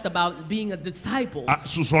talked about being a disciple.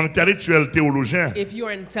 If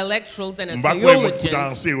you're intellectuals and a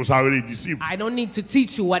theologians, I don't need to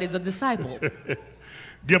teach you what is a disciple.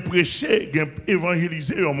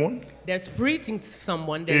 There's preaching to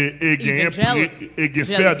someone, there's evangelism,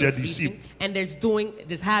 and there's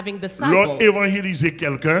having disciples.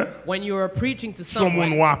 When you are preaching to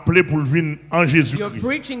someone, you're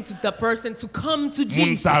preaching to the person to come to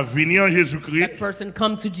Jesus. That person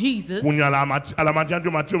come to Jesus.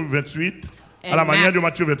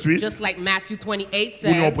 Just like Matthew 28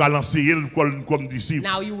 says,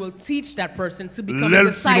 now you will teach that person to become a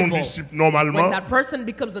disciple. When that person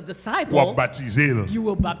becomes a disciple, you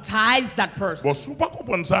will baptize that person. If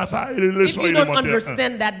you don't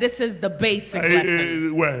understand that, this is the basic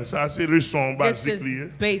lesson. This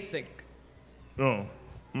is basic.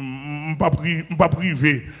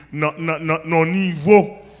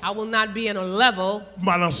 I will not be in a level and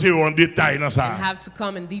have to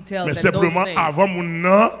come in details and those things.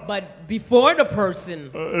 But before the person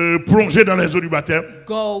go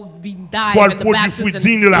dive in the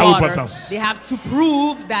baptism water, they have to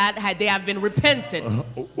prove that they have been repentant.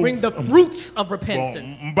 Bring the fruits of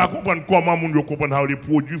repentance. I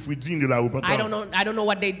don't know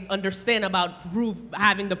what they understand about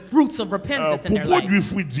having the fruits of repentance in their life.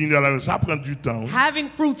 Having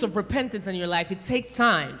fruits of repentance in your life, it takes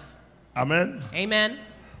time. Amen. Amen.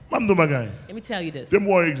 Let me tell you this.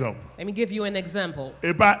 Let me give you an example.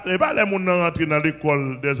 It's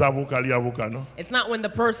not when the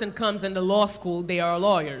person comes in the law school, they are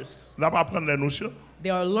lawyers. They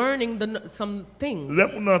are learning some things.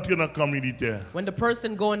 When the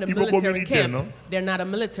person go in the military camp, they're not a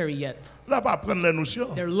military yet.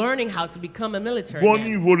 They're learning how to become a military man.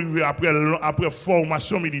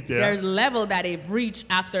 There's a level that they've reached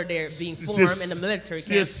after they're being formed in the military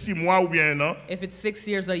camp. If it's 6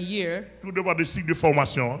 years or a year,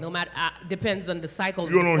 no matter, depends on the cycle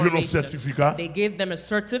of formation. They give them a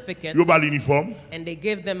certificate, and they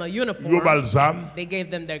give them a uniform, they give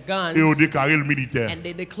them their guns, and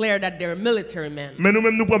they declare that they're military men. But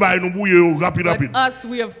us,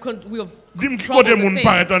 we have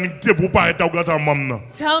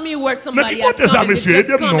tell me where somebody has come and they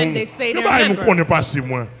just come and they say they're a member.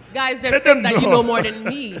 Guys, they think that you know more than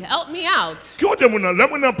me. Help me out.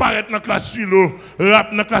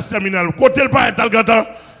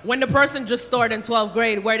 When the person just started in 12th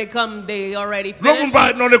grade, where they come, they already finished.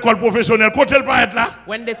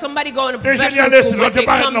 When somebody go in a professional school, when they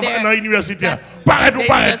come there, they just get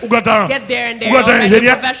there and they're already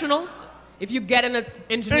professionals. If you get in an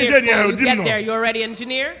engineer school, you get there, you're already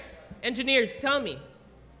engineer? Engineers, tell me.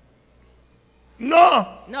 No.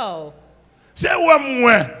 I just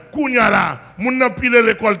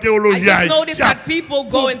noticed that people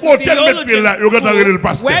go into theologian school,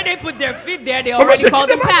 where they put their feet there, they already call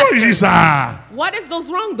them pastors. What is those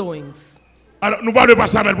wrongdoings?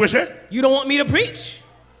 You don't want me to preach?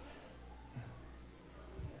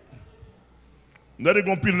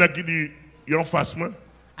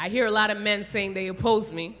 I hear a lot of men saying they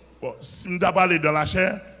oppose me.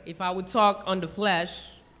 If I would talk on the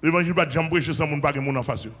flesh, the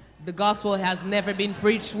gospel has never been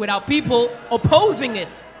preached without people opposing it.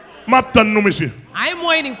 I am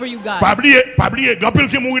waiting for you guys.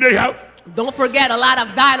 Don't forget, a lot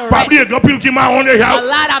have died already. A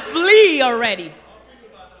lot have flee already.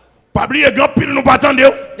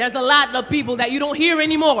 There's a lot of people that you don't hear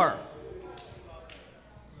anymore.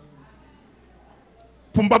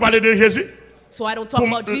 So I don't talk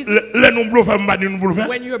about Jesus.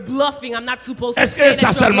 When you're bluffing, I'm not supposed to say that you're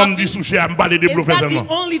bluffing. It's not the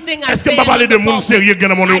only thing I say. I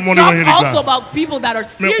talk also about people that are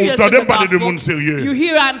serious in the gospel. You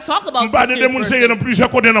hear I'm talking about the serious person.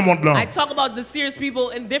 I talk about the serious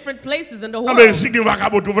people in different places in the world. If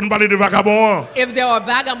there are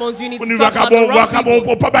vagabonds, you need to talk about the wrong people.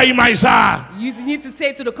 You need to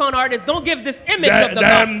say to the con artists, don't give this image of the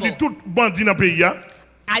gospel.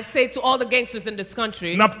 I say to all the gangsters in this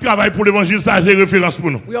country, we are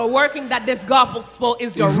working that this gospel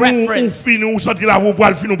is your reference. The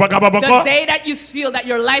day that you feel that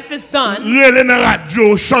your life is done,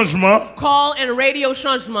 call and radio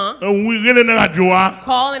changement.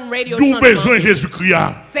 Call and radio changement.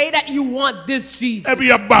 Say that you want this Jesus.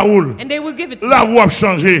 And they will give it to you.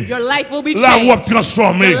 Your life will be changed. Your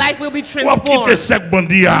life will be transformed.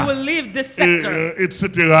 You will leave this sector.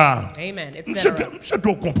 Amen. Etc.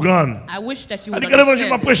 I wish that you would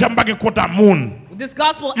understand. This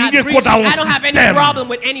gospel I preach, I don't have any problem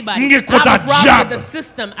with anybody. I have a problem with the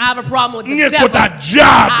system. I have a problem with the devil. I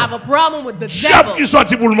have a problem with the devil.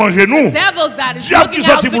 The devils that is looking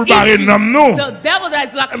out to eat you. The devil that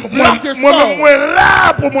is like to block your soul.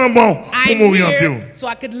 I'm here so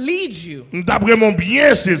I could lead you. I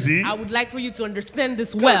would like for you to understand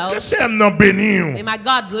this well. May my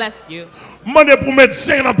God bless you.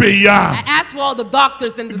 I ask for all the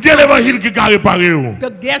doctors in this country.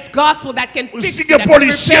 There's gospel that can fix you. There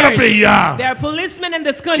are policemen in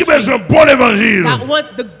this country that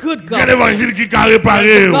wants the good gospel. The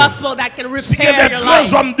gospel that can repair your life.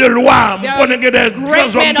 There are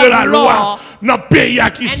great men of law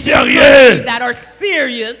that are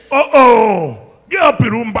serious. There are a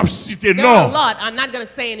lot. I'm not going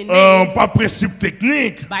to say any names. By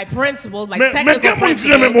principles, by technical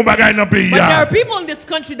principles. But there are people in this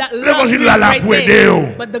country that love great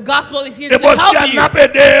things. But the gospel is here to help you.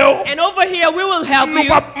 And over here, we will help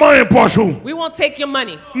you. We won't take your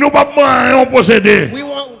money. We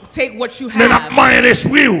won't take what you have.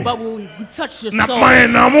 But we'll touch your soul.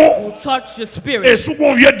 We'll touch your spirit.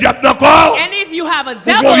 And if you have a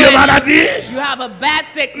devil in you, you have a bad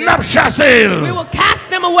sickness, we will cast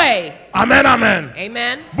them away. Amen, amen.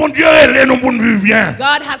 Amen. God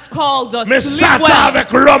has called us to live well. But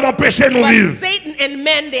Satan and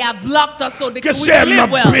men, they have blocked us so they can live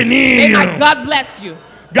well. May my God bless you.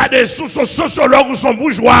 If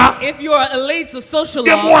you are elite or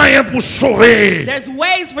sociologue, there's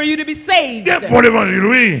ways for you to be saved.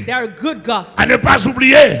 There are good gospel.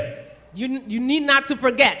 You need not to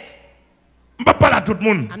forget.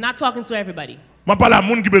 I'm not talking to everybody. I'm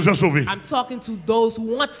talking to those who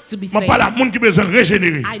want to be saved. I'm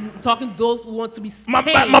talking to those who want to be saved. I'm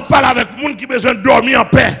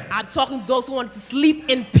talking to those who want to sleep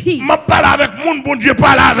in peace. I'm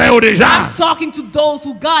talking to those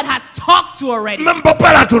who God has talked to already.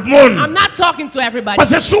 I'm not talking to everybody.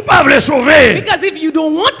 Because if you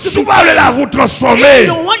don't want to be saved, if you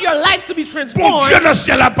don't want your life to be transformed,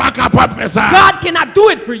 God cannot do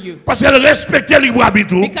it for you. Because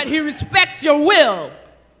He respects your will. He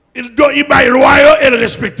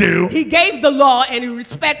gave the law and He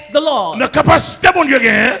respects the law. And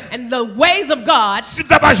the ways of God,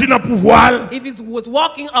 if He was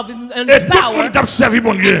walking in His power, and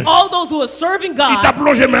all those who are serving God,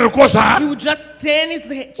 He would just stand His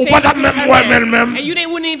hand, and you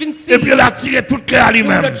wouldn't even see. He would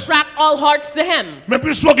attract all hearts to Him. But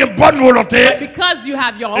because you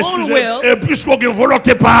have your own will,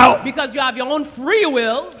 because you have your own free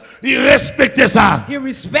will, He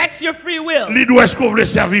respects your free will. He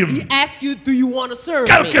asks you, do you want to serve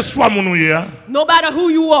me? No matter who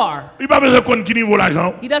you are. He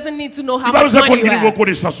doesn't need to know how much money you have.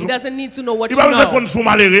 He doesn't need to know what you know.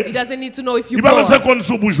 He doesn't need to know if you're poor.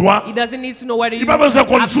 He doesn't need to know whether you have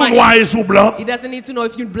money. He doesn't need to know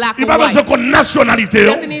if you're black or white. He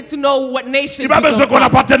doesn't need to know what nation you come from.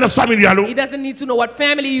 He doesn't need to know what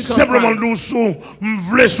family you come from.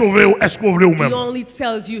 He only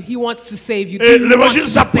tells you He wants to save you. This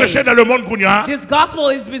gospel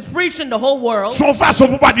is preached in the whole world. It's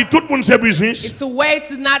a way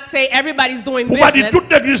to not say everybody's doing business.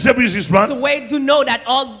 It's a way to know that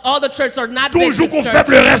all the churches are not business churches.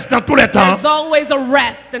 There's always a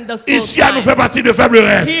rest in the soul.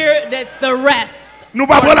 Here, that's the rest Nous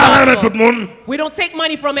pas prendre l'argent de tout le monde. We don't take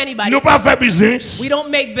money from anybody. Nous pas faire business. We don't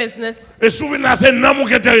make business. Et souvent là c'est non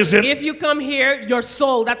qui intéressé. If you come here, your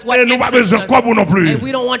soul, that's what interests us. Et nous pas besoin quoi pour non plus. And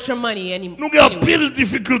we don't want your money anymore. Nous avons pile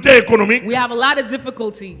difficulté économique. We have a lot of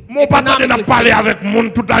difficulty. Mon pas tendre de parler avec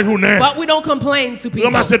monde toute la journée. But we don't complain to people.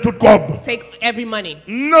 Ramasser tout cob. Take every money.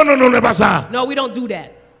 Non non non, n'est pas ça. No, we don't do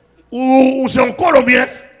that. Ou c'est un Colombien.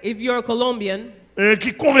 If you're a Colombian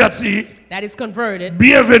qui convertit. That is converted.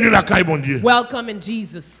 Bienvenue la caille bon Dieu. Welcome in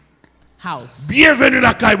Jesus' house. Bienvenue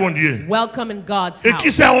la caille bon Dieu. Welcome in God's house. Et qui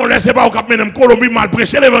sait on laisse pas au cap même Colombie mal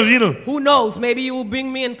prêcher l'évangile. Who knows? Maybe you will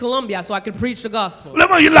bring me in Colombia so I can preach the gospel.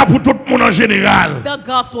 L'évangile là pour tout le monde en général. The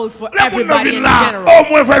gospel is for everybody in general. Au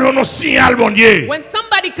moins faire un signal bon Dieu. When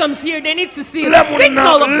somebody comes here, they need to see a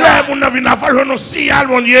signal of God. The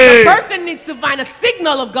person needs to find a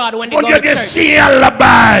signal of God when they go to church.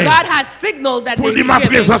 God has signaled that they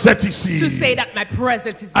to say that my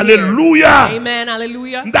presence is Alléluia. Here. Amen.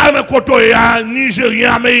 Hallelujah.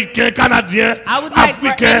 Nigérien, Américain, Canadien,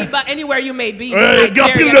 Africain. Like anywhere you may be. A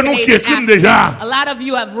lot of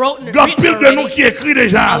you have written A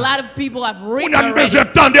lot of people have written already. Now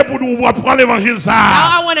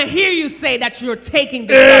I want to hear you say that you're taking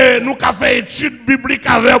the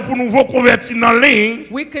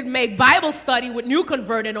We could make Bible study with new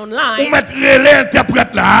converted online.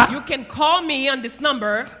 You can call me on this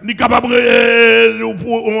number.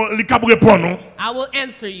 I will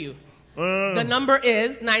answer you. The number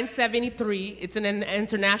is 973. It's an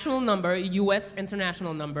international number, U.S.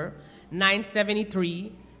 international number.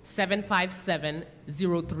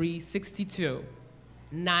 973-757-0362.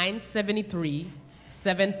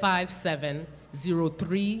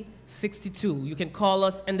 973-757-0362. You can call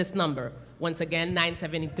us on this number. Once again,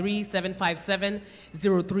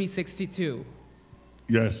 973-757-0362.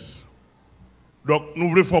 Yes. Donc, nous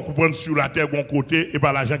voulons faire comprendre sur la terre bon côté et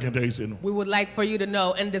pas l'argent qui intéresse nous. We would like for you to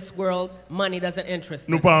know in this world, money doesn't interest us.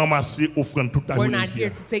 Nous pas ramasser offrande toute la journée. We're not here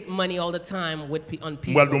to take money all the time on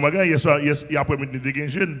people.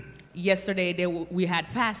 Yesterday we had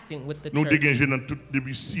fasting with the church.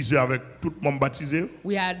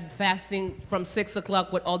 We had fasting from 6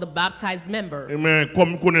 o'clock with all the baptized members.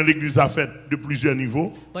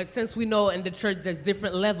 But since we know in the church there's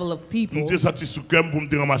different level of people, I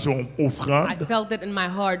felt it in my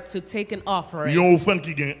heart to take an offering.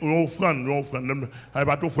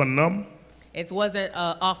 It wasn't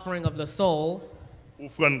an offering of the soul,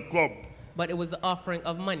 but it was an offering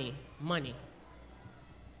of money.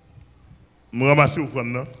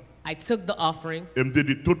 I took the offering and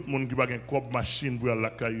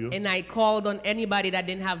I called on anybody that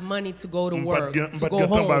didn't have money to go to work, to go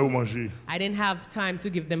home. I didn't have time to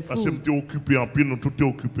give them food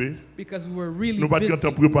because we were really busy.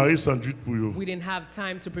 We didn't have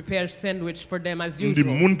time to prepare sandwich for them as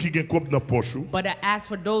usual. But I asked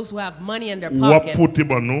for those who have money in their pocket,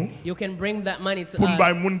 you can bring that money to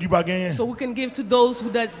us so we can give to those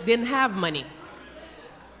who didn't have money.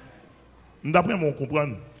 I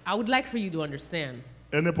would like for you to understand.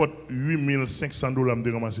 We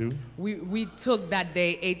took that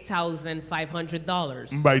day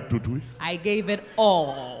 $8,500. I gave it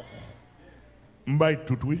all.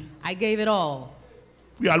 I gave it all.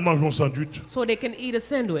 So they can eat a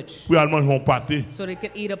sandwich. So they can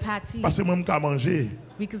eat a patty.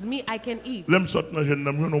 Because me, I can eat. When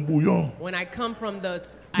I come from the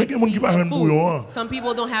food, some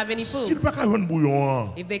people don't have any food.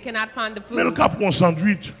 If they cannot find the food,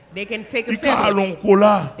 they can take a sandwich.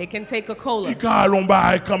 They can take a cola.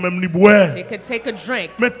 They can take a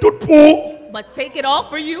drink. But take it all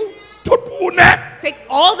for you. Take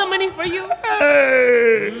all the money for you.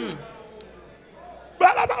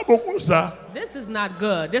 This is not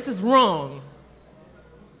good. This is wrong.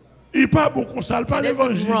 This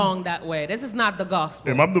is wrong that way. This is not the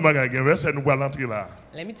gospel. Let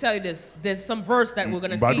me tell you this. There's some verse that we're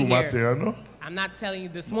going to see here. I'm not telling you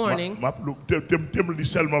this morning. Let me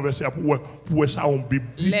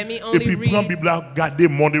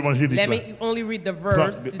only read the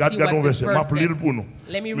verse to see what this verse says.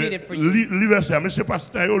 Let me read it for you.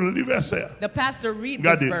 The pastor read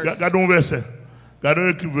this verse.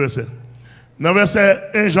 Dans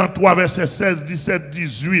verset 1 Jean 3, verset 16,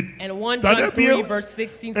 17, 18. And 1 John 3, verse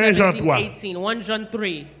 16, 17, 18. 1 John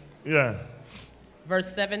 3. Yeah.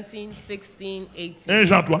 Verse 17, 16, 18. 1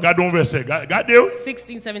 Jean 3, regardons verset. Regardez.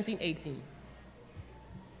 16, 17, 18.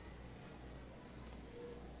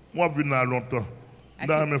 Moi, je viens longtemps.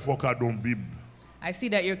 I see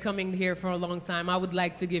that you're coming here for a long time. I would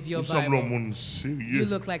like to give you a Bible. You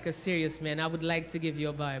look like a serious man. I would like to give you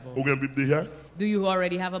a Bible. Do you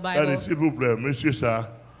already have a Bible?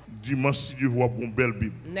 Dimanche, si Dieu voit une belle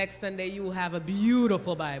Bible. Next Sunday, you will have a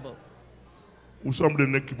beautiful Bible. Vous semblez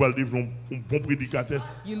un qui parle de un bon prédicateur.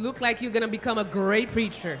 You look like you're going to become a great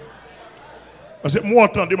preacher. Parce que moi,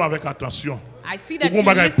 entendez-moi avec attention. I see that you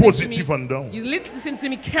listen to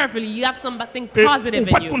me carefully. You have something positive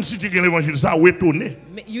in you.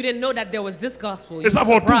 You didn't know that there was this gospel. That's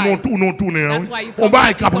why you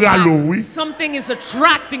come. Something is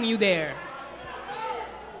attracting you there.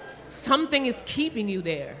 Something is keeping you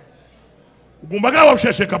there. You're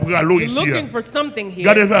looking for something here.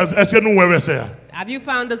 Have you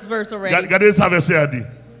found this verse already?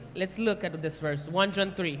 Let's look at this verse. 1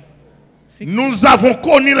 John 3. Nous avons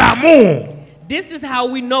connu l'amour. This is how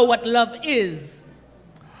we know what love is.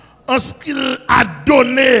 En ce qu'il a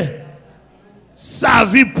donné sa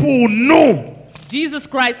vie pour nous. Jesus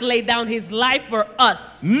Christ laid down his life for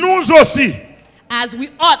us. Nous aussi. As we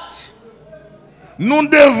ought. Nous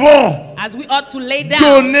devons to lay down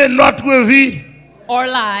donner notre vie our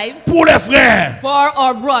lives pour les frères. For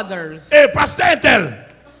our brothers. Et pasteur tel.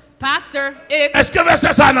 Pastor X. Est-ce que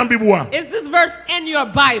verset ça dans Bible? Is this verse in your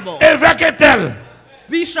Bible? Évêque tel.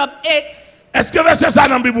 Bishop X. Est-ce que verset ça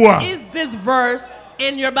dans Bible? Is this verse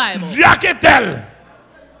in your Bible? Diacre tel.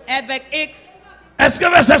 Évêque X. Est-ce que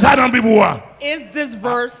verset ça dans Bible? Is this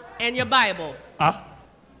verse in your Bible? Ah.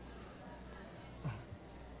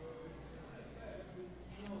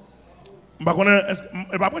 I'm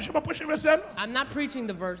not preaching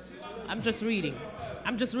the verse. I'm just reading.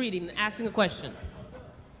 I'm just reading, asking a question.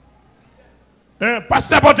 The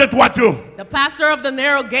pastor of the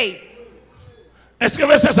narrow gate. Est-ce que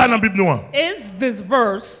verset ça dans Bible noire? Is this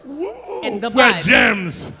verse in the Bible?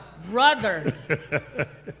 James. Brother.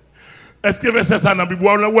 Est-ce que verset ça dans Bible?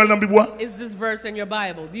 Is this verse in your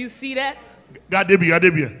Bible? Do you see that? Gade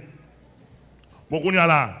bien. Bon qu'on y a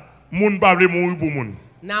là, moun pa vle mourir pour moun.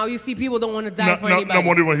 Now you see people don't want to die for anybody.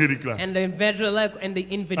 And the evangelical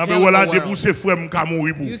world.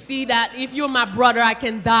 You see that if you're my brother, I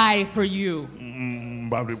can die for you.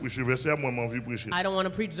 I don't want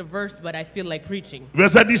to preach the verse, but I feel like preaching.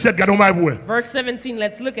 Verse 17,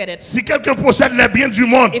 let's look at it. Si quelqu'un possède les biens du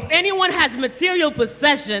monde, if anyone has material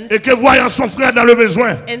possessions, et que voyant son frère dans le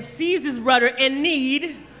besoin, and sees his brother in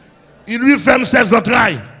need, il lui ferme ses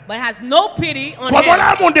entrailles. But has no pity on Comment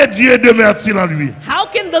l'amour de Dieu demeure-t-il en lui? How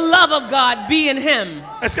can the love of God be in him?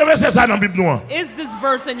 Est-ce que verset ça dans Bible noire? Is this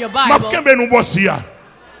verse in your Bible?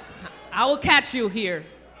 I will catch you here.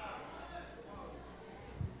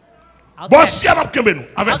 I'll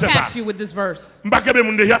catch you with this verse.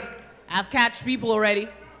 I've catched people already.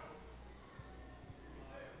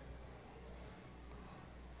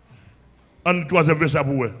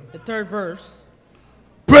 The third verse.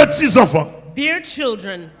 Petits enfants. Dear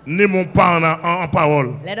children, n'aimons pas en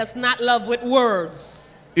parole. Let us not love with words.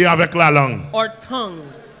 Et avec la langue. Or tongue.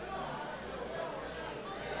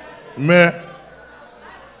 Mais.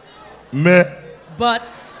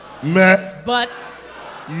 But.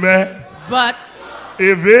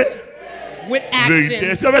 With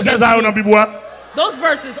actions. Those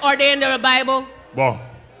verses, are they in the Bible? Bon.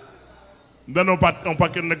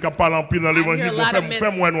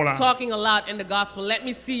 Talking a lot in the gospel. Let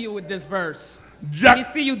me see you with this verse. Let me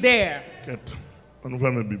see you there.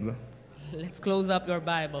 Let's close up your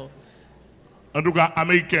Bible. En tout cas,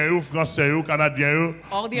 Américains, Français, Canadiens,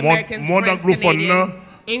 all the Americans, monde anglophone,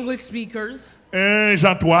 English speakers. 1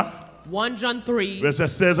 Jean 3. 1 John 3, verset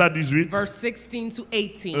 16 à 18, verse 16 to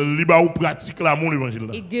 18.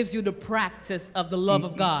 It gives you the practice of the love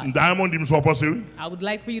of God. I would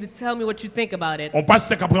like for you to tell me what you think about it. A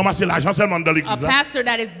pastor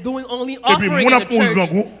that is doing only offering in the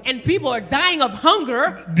church, and people are dying of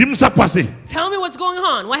hunger. Tell me what's going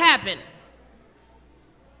on. What happened?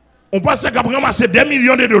 On passe qu'à ramasser des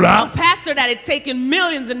millions de dollars. A pastor that had taken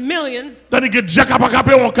millions and millions. Tandis que Dieu n'a pas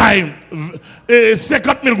capé on caille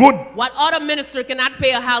 50 000 gouttes. What other minister cannot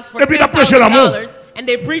pay a house for $10,000 and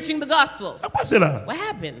they're preaching the gospel? What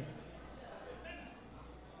happened?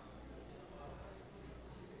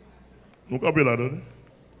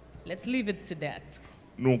 Let's leave it to that.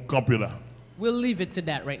 We'll leave it to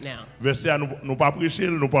that right now.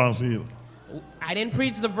 I didn't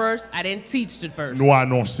preach the verse. I didn't teach the verse.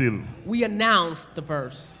 We announced the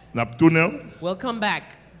verse. We'll come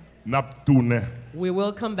back. We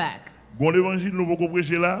will come back.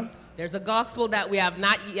 There's a gospel that we have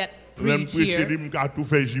not yet preached here.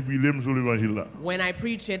 When I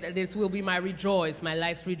preach it, this will be my rejoice, my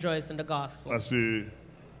life's rejoice in the gospel.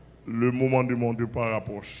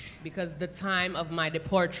 Because the time of my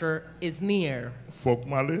departure is near.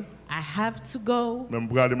 I have to go.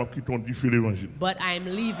 But I'm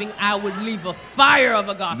leaving. I would leave a fire of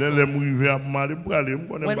a gospel.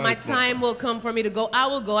 When my time will come for me to go, I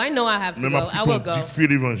will go. I know I have to go. I will go.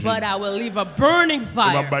 But I will leave a burning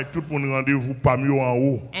fire.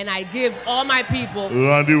 And I give all my people,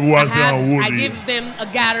 I give them a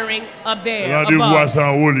gathering up there above.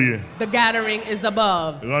 The gathering is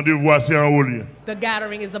above. The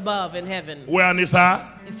gathering is above in heaven.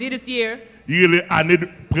 You see this year?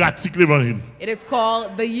 It is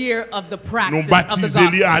called the year of the practice of the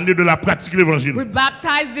gospel. We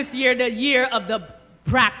baptized this year the year of the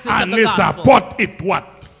practice of the gospel.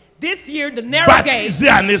 This year, the narrow gate,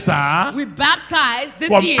 we baptized this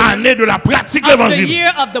year the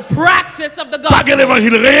year of the practice of the gospel.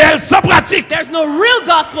 There's no real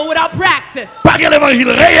gospel without practice.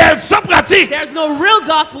 There's no real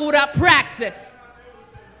gospel without practice.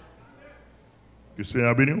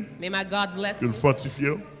 May my God bless you.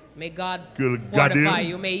 May God fortify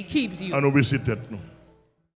you. May He keep you.